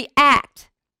to react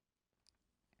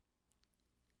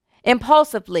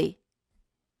impulsively.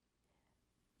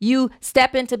 You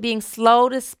step into being slow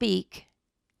to speak,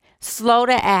 slow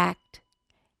to act,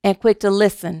 and quick to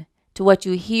listen to what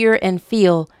you hear and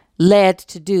feel led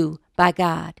to do by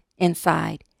God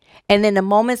inside. And then the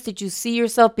moments that you see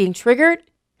yourself being triggered,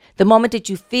 the moment that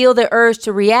you feel the urge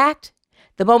to react,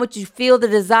 the moment you feel the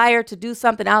desire to do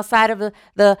something outside of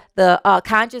the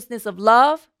consciousness of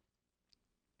love,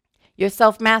 your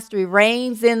self-mastery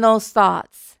reigns in those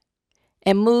thoughts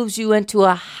and moves you into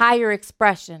a higher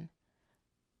expression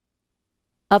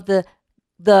of the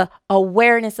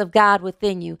awareness of God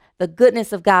within you, the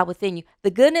goodness of God within you,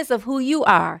 the goodness of who you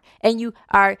are. And you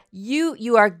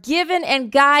are given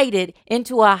and guided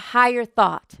into a higher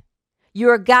thought. You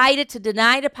are guided to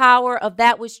deny the power of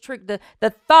that which triggered the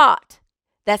thought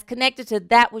that's connected to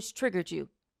that which triggered you.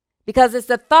 Because it's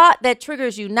the thought that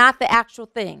triggers you, not the actual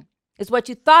thing. It's what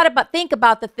you think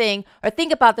about the thing or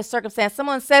think about the circumstance.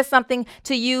 Someone says something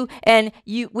to you and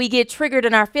we get triggered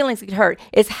and our feelings get hurt.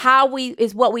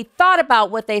 It's what we thought about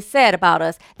what they said about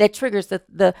us that triggers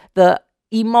the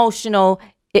emotional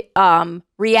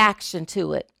reaction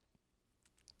to it.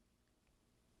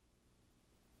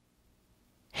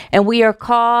 And we are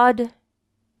called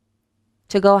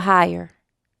to go higher.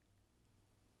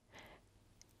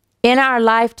 In our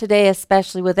life today,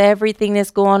 especially with everything that's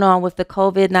going on with the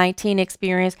COVID-19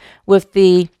 experience, with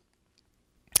the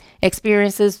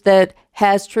experiences that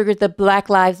has triggered the Black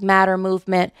Lives Matter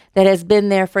movement that has been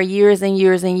there for years and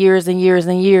years and years and years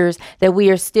and years, that we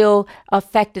are still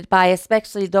affected by,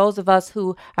 especially those of us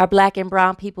who are Black and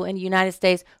brown people in the United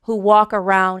States who walk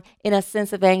around in a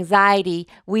sense of anxiety.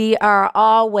 We are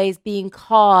always being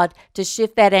called to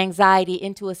shift that anxiety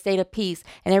into a state of peace.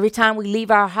 And every time we leave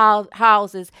our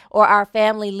houses, or our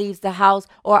family leaves the house,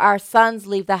 or our sons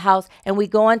leave the house, and we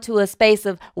go into a space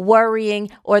of worrying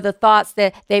or the thoughts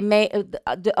that they may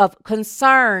of concern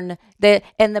that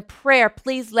and the prayer,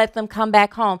 please let them come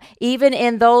back home. Even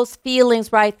in those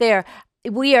feelings right there,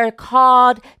 we are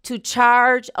called to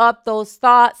charge up those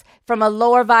thoughts from a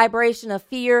lower vibration of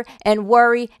fear and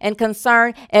worry and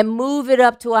concern and move it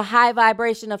up to a high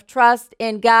vibration of trust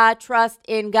in God, trust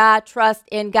in God, trust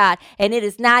in God. And it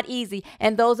is not easy.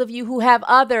 And those of you who have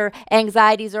other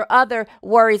anxieties or other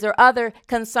worries or other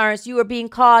concerns, you are being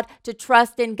called to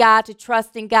trust in God, to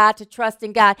trust in God, to trust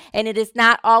in God. And it is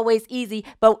not always easy,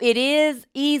 but it is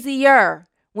easier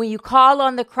when you call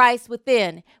on the Christ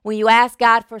within, when you ask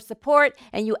God for support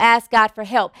and you ask God for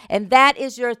help. And that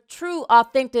is your true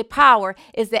authentic power,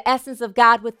 is the essence of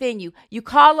God within you. You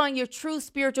call on your true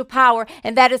spiritual power,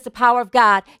 and that is the power of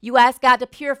God. You ask God to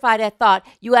purify that thought.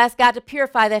 You ask God to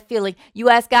purify that feeling. You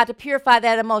ask God to purify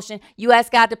that emotion. You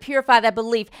ask God to purify that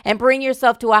belief and bring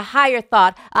yourself to a higher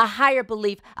thought, a higher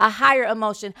belief, a higher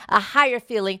emotion, a higher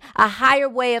feeling, a higher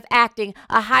way of acting,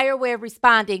 a higher way of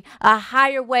responding, a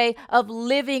higher way of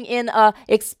living in a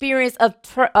experience of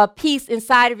peace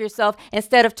inside of yourself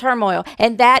instead of turmoil.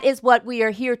 And that is what we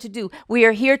are here to do. We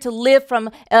are here to live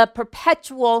from a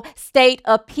perpetual state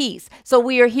of peace. So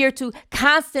we are here to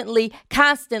constantly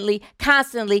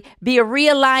be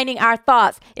realigning our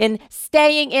thoughts and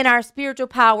staying in our spiritual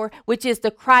power, which is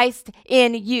the Christ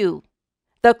in you.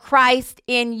 The Christ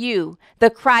in you,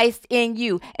 the Christ in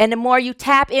you. And the more you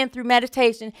tap in through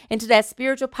meditation into that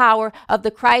spiritual power of the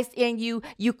Christ in you,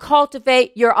 you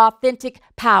cultivate your authentic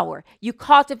power. You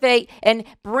cultivate and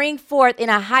bring forth in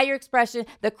a higher expression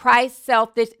the Christ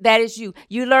self that is you.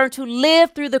 You learn to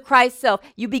live through the Christ self.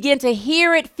 You begin to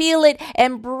hear it, feel it,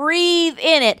 and breathe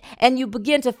in it. And you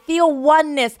begin to feel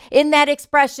oneness in that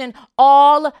expression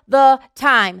all the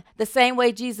time, the same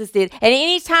way Jesus did. And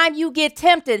anytime you get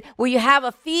tempted, where you have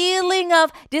a feeling of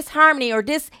disharmony or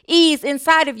dis-ease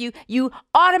inside of you, you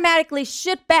automatically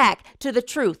shift back to the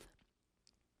truth.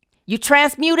 You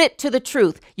transmute it to the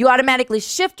truth. You automatically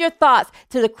shift your thoughts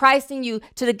to the Christ in you,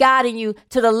 to the God in you,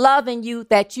 to the love in you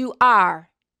that you are.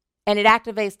 And it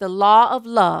activates the law of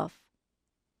love.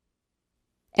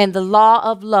 And the law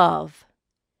of love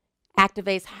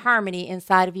activates harmony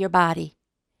inside of your body,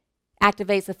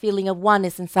 activates a feeling of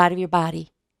oneness inside of your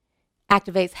body,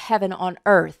 activates heaven on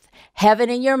earth, heaven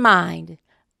in your mind,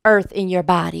 earth in your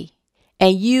body.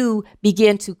 And you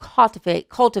begin to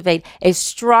cultivate a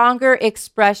stronger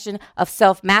expression of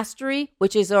self-mastery,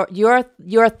 which is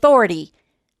your authority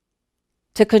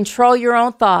to control your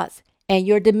own thoughts, and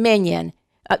your dominion,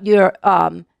 your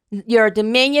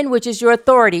dominion, which is your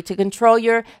authority to control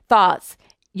your thoughts,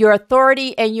 your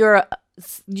authority and your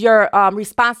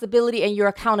responsibility and your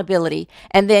accountability.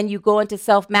 And then you go into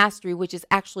self-mastery, which is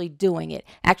actually doing it,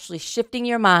 actually shifting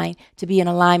your mind to be in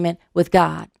alignment with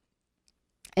God.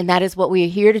 And that is what we are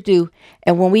here to do.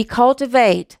 And when we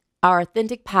cultivate our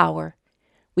authentic power,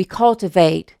 we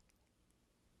cultivate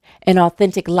an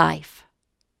authentic life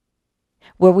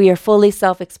where we are fully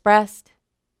self-expressed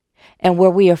and where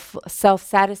we are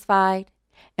self-satisfied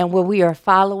and where we are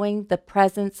following the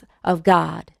presence of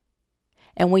God.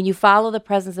 And when you follow the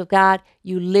presence of God,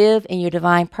 you live in your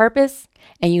divine purpose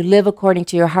and you live according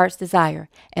to your heart's desire.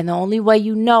 And the only way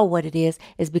you know what it is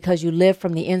because you live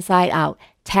from the inside out,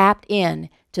 tapped in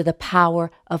to the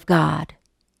power of God.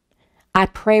 I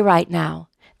pray right now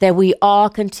that we all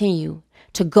continue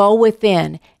to go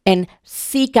within and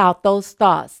seek out those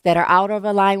thoughts that are out of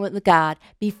alignment with God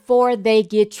before they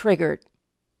get triggered.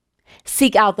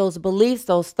 Seek out those beliefs,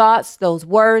 those thoughts, those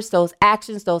words, those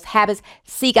actions, those habits.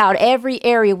 Seek out every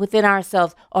area within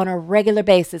ourselves on a regular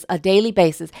basis, a daily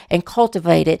basis, and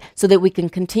cultivate it so that we can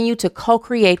continue to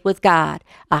co-create with God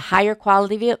a higher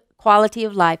quality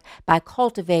of life by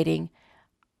cultivating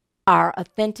our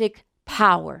authentic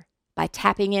power, by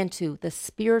tapping into the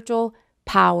spiritual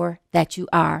power that you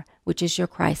are, which is your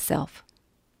Christ self.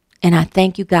 And I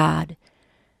thank you, God.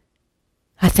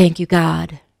 I thank you,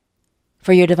 God,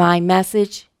 for your divine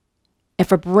message and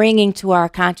for bringing to our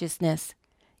consciousness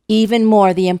even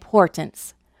more the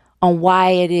importance on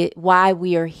why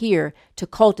we are here to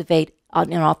cultivate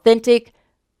our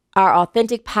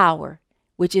authentic power,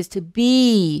 which is to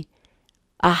be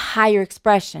a higher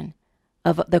expression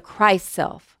of the Christ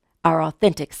self, our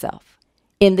authentic self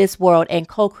in this world, and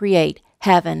co-create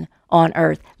heaven on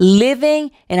earth,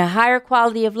 living in a higher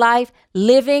quality of life,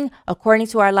 living according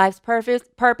to our life's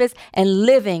purpose, and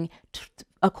living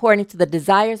according to the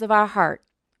desires of our heart,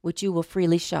 which you will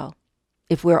freely show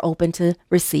if we're open to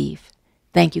receive.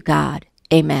 Thank you, God.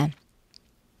 Amen.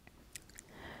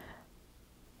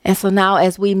 And so now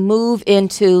as we move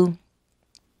into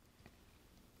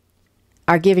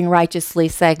our Giving Righteously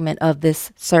segment of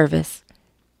this service,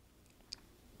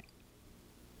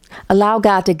 allow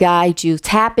God to guide you.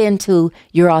 Tap into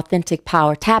your authentic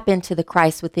power. Tap into the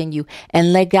Christ within you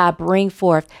and let God bring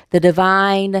forth the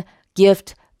divine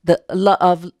gift, the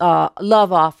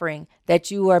love offering that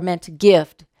you are meant to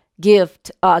give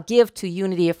to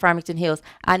Unity of Farmington Hills.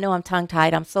 I know I'm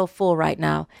tongue-tied. I'm so full right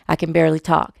now. I can barely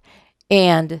talk.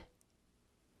 And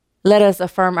let us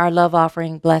affirm our love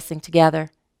offering blessing together.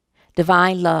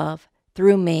 Divine love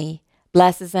through me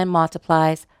blesses and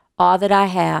multiplies all that I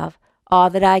have, all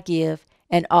that I give,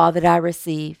 and all that I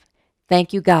receive.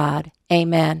 Thank you, God.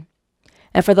 Amen.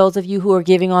 And for those of you who are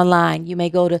giving online, you may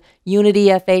go to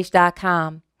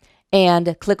unityfh.com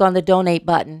and click on the donate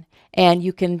button, and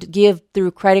you can give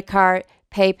through credit card,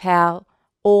 PayPal,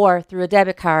 or through a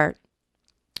debit card.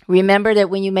 Remember that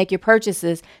when you make your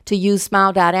purchases to use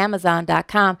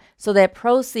smile.amazon.com so that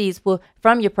proceeds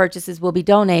from your purchases will be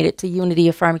donated to Unity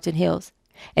of Farmington Hills.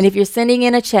 And if you're sending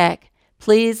in a check,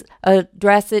 please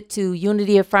address it to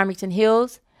Unity of Farmington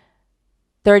Hills,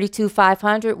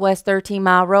 32500 West 13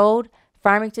 Mile Road,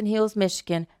 Farmington Hills,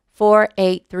 Michigan,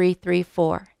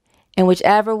 48334. And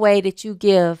whichever way that you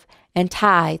give and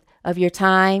tithe of your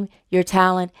time, your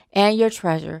talent, and your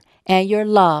treasure, and your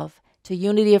love to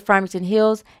Unity of Farmington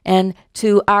Hills and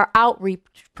to our outreach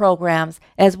programs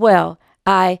as well,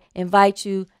 I invite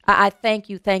you, I thank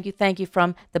you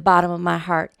from the bottom of my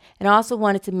heart. And I also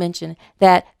wanted to mention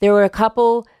that there were a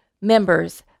couple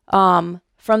members from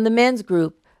the men's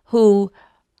group who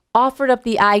offered up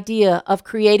the idea of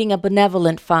creating a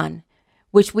benevolent fund,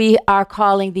 which we are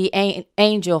calling the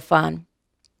Angel Fund.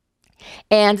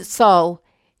 And so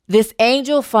this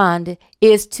Angel Fund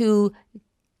is to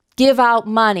give out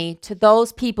money to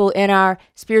those people in our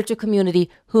spiritual community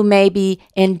who may be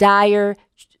in dire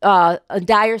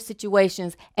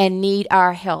situations and need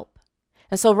our help.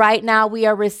 And so right now we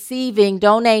are receiving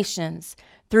donations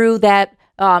through that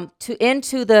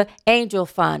into the Angel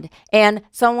Fund. And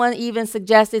someone even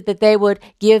suggested that they would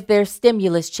give their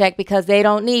stimulus check because they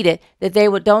don't need it, that they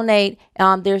would donate,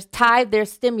 tithe their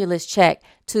stimulus check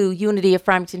to Unity of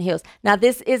Farmington Hills. Now,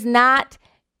 this is not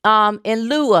in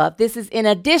lieu of, this is in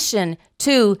addition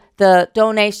to the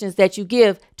donations that you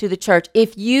give to the church.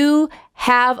 If you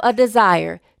have a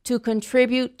desire to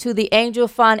contribute to the Angel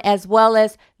Fund as well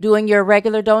as doing your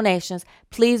regular donations,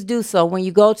 please do so. When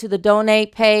you go to the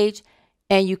donate page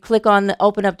and you click on the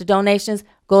open up the donations,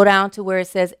 go down to where it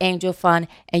says Angel Fund,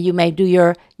 and you may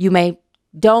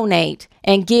donate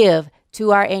and give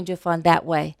to our Angel Fund that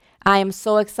way. I am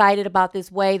so excited about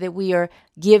this way that we are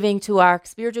giving to our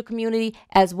spiritual community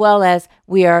as well as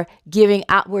we're doing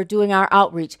our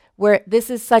outreach, where this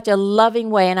is such a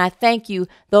loving way. And I thank you,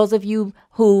 those of you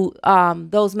who,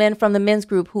 those men from the men's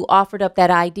group who offered up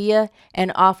that idea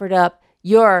and offered up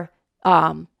your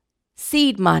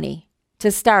seed money to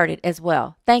start it as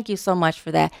well. Thank you so much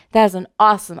for that. That's an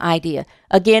awesome idea.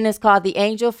 Again, it's called the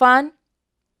Angel Fund.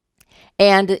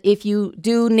 And if you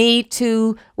do need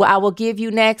to, I will give you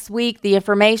next week the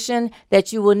information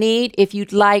that you will need if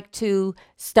you'd like to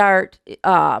start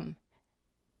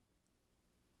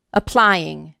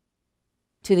applying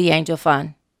to the Angel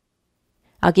Fund.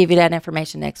 I'll give you that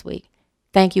information next week.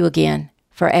 Thank you again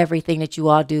for everything that you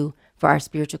all do for our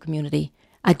spiritual community.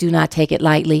 I do not take it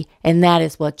lightly, and that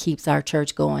is what keeps our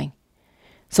church going.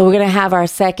 So we're going to have our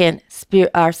second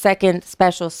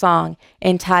special song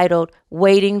entitled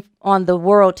Waiting on the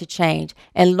World to Change.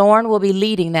 And Lauren will be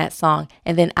leading that song.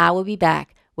 And then I will be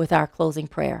back with our closing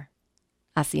prayer.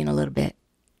 I'll see you in a little bit.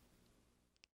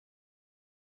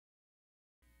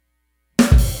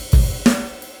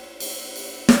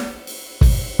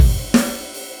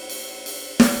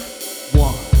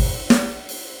 One,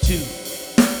 two.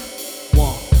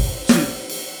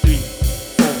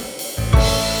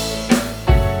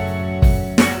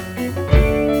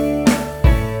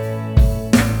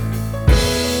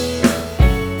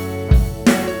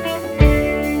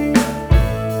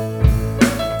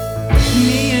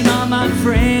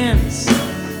 Friends,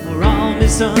 we're all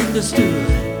misunderstood.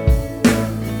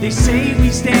 They say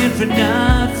we stand for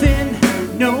nothing,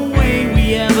 no way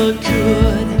we ever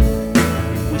could.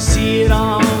 We see it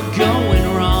all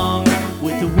going wrong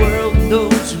with the world and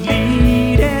those who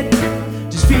lead it.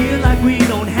 Just feel like we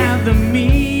don't have the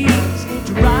means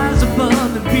to rise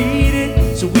above and beat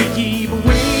it. So we keep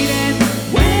waiting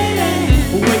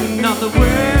on the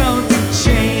world to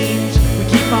change. We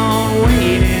keep on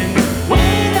waiting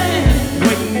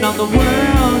on the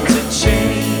world to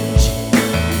change.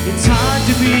 It's hard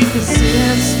to beat the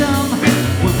system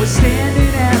when we're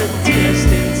standing at a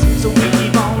distance. So we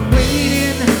keep on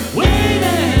waiting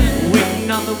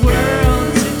on the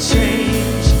world to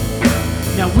change.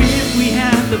 Now if we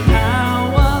had the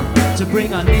power to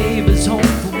bring our neighbors home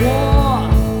from war,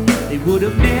 they would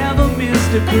have never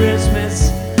missed a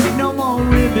Christmas. No more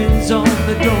ribbons on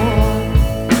the door.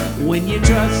 When you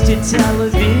trust your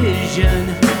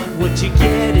television, what you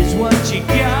get is what you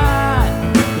got.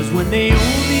 'Cause when they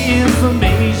own the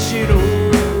information,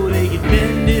 oh, they can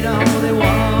bend it all they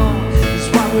want. That's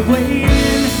why we're waiting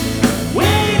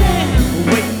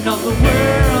on the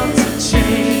world to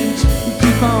change. We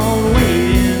keep on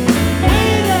waiting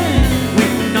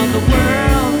on the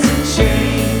world to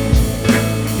change.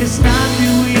 It's not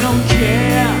that we don't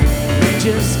care,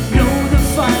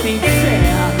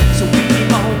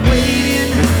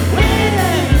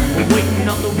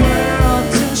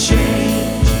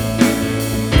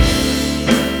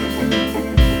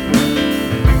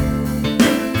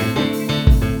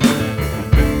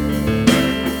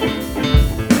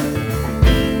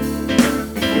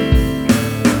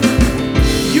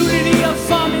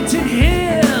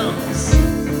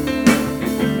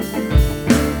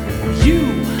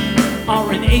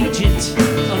 agent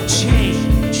of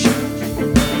change.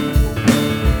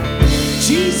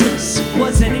 Jesus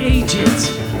was an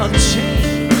agent of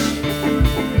change.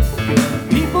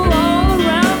 People all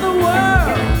around the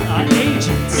world are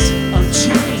agents of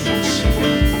change.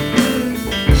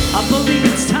 I believe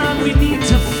it's time we need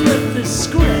to flip the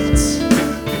script.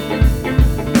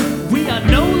 We are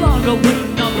no longer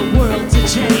waiting on the world to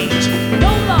change.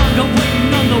 No longer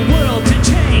waiting on the world to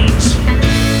change.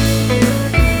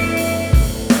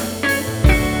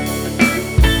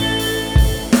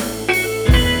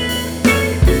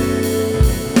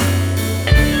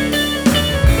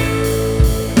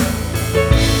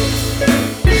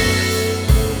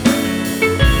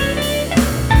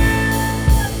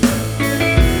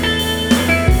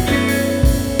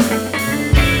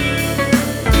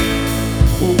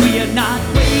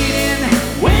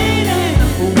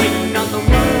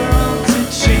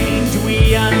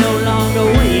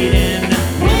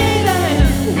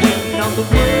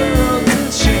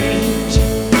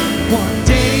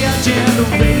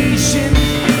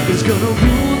 Is gonna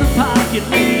rule the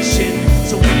population,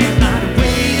 so we're not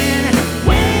waiting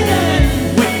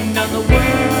on the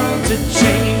world to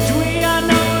change. We are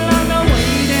no longer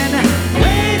waiting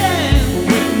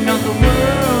on the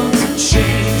world to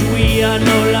change. We are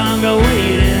no longer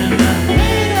waiting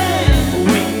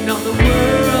on the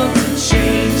world to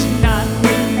change. Not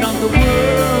waiting on the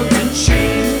world to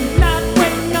change. Not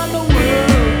waiting on the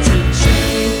world to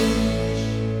change.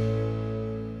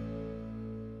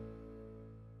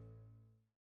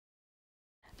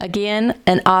 Again,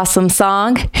 an awesome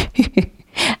song.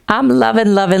 I'm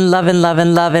loving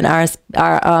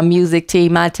our music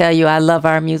team. I tell you, I love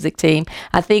our music team.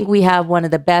 I think we have one of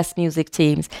the best music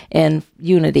teams in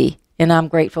Unity, and I'm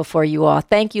grateful for you all.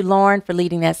 Thank you, Lauren, for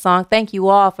leading that song. Thank you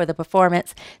all for the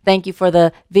performance. Thank you for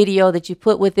the video that you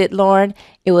put with it, Lauren.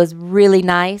 It was really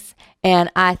nice.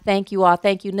 And I thank you all.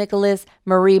 Thank you, Nicholas,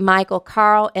 Marie, Michael,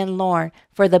 Carl, and Lauren,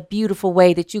 for the beautiful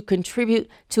way that you contribute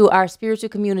to our spiritual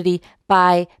community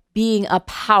by being a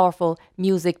powerful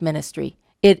music ministry.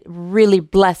 It really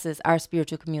blesses our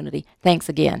spiritual community. Thanks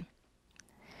again.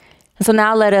 And so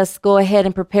now let us go ahead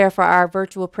and prepare for our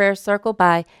virtual prayer circle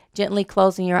by gently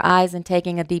closing your eyes and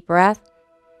taking a deep breath.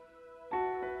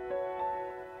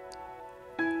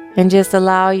 And just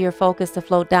allow your focus to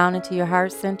float down into your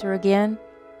heart center again.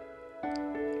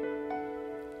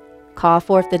 Call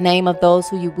forth the name of those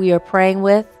who we are praying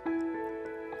with,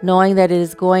 knowing that it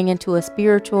is going into a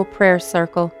spiritual prayer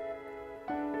circle,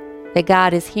 that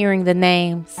God is hearing the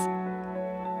names,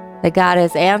 that God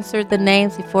has answered the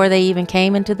names before they even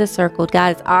came into the circle.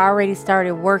 God has already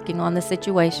started working on the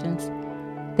situations,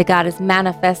 that God is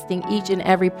manifesting each and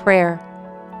every prayer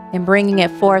and bringing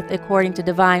it forth according to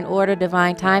divine order,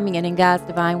 divine timing, and in God's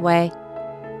divine way,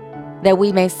 that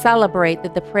we may celebrate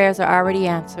that the prayers are already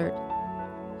answered.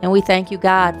 And we thank you,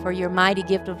 God, for your mighty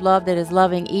gift of love that is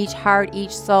loving each heart, each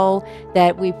soul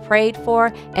that we prayed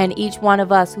for, and each one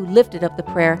of us who lifted up the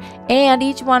prayer, and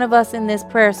each one of us in this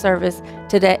prayer service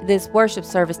today, this worship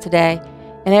service today,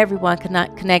 and everyone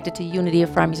connected to Unity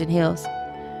of Farmington Hills.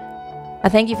 I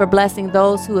thank you for blessing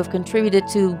those who have contributed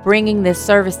to bringing this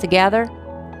service together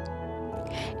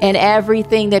and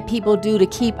everything that people do to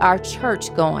keep our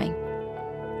church going.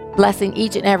 Blessing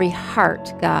each and every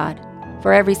heart, God,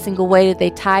 for every single way that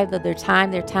they tithe of their time,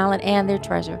 their talent, and their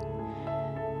treasure.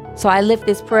 So I lift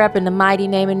this prayer up in the mighty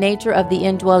name and nature of the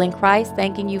indwelling Christ,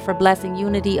 thanking you for blessing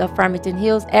Unity of Farmington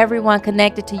Hills, everyone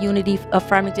connected to Unity of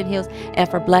Farmington Hills, and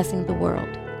for blessing the world.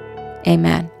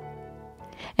 Amen.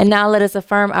 And now let us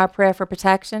affirm our prayer for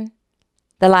protection.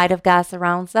 The light of God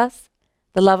surrounds us.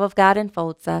 The love of God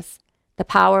enfolds us. The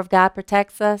power of God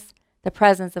protects us. The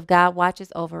presence of God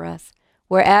watches over us.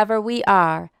 Wherever we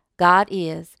are, God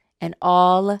is, and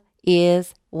all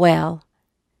is well.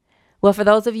 Well, for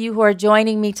those of you who are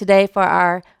joining me today for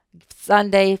our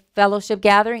Sunday fellowship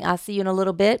gathering, I'll see you in a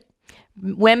little bit.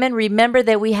 Women, remember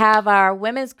that we have our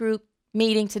women's group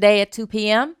meeting today at 2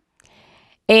 p.m.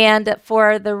 And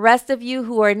for the rest of you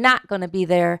who are not going to be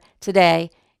there today,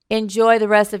 enjoy the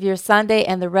rest of your Sunday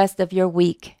and the rest of your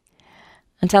week.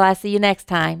 Until I see you next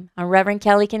time, I'm Reverend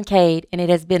Kelly Kincaid, and it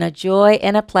has been a joy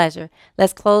and a pleasure.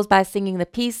 Let's close by singing the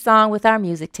peace song with our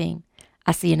music team.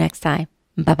 I'll see you next time.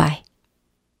 Bye-bye.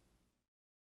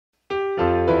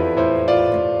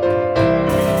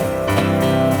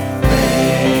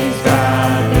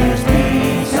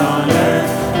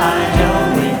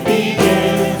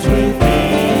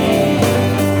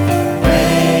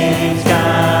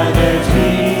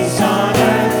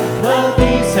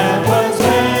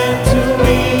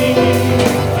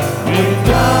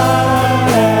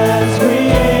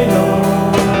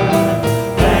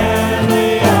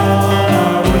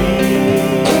 Our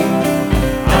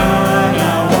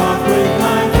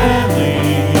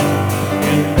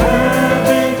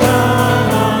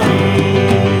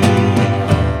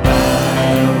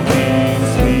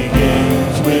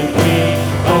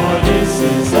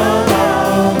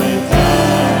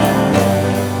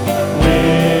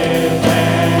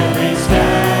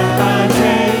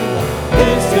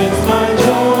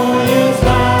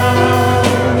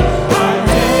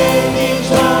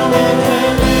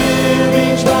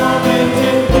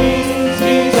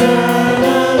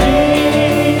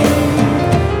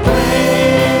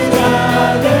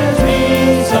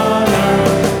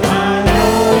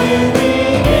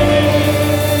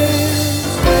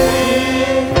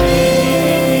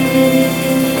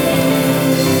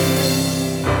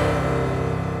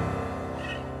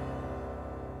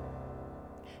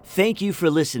Thank you for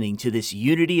listening to this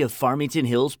Unity of Farmington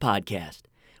Hills podcast.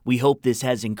 We hope this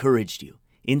has encouraged you,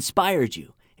 inspired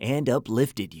you, and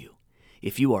uplifted you.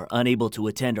 If you are unable to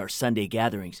attend our Sunday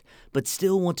gatherings, but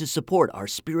still want to support our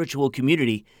spiritual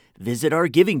community, visit our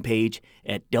giving page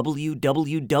at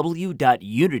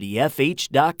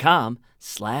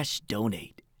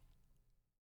www.unityfh.com/donate.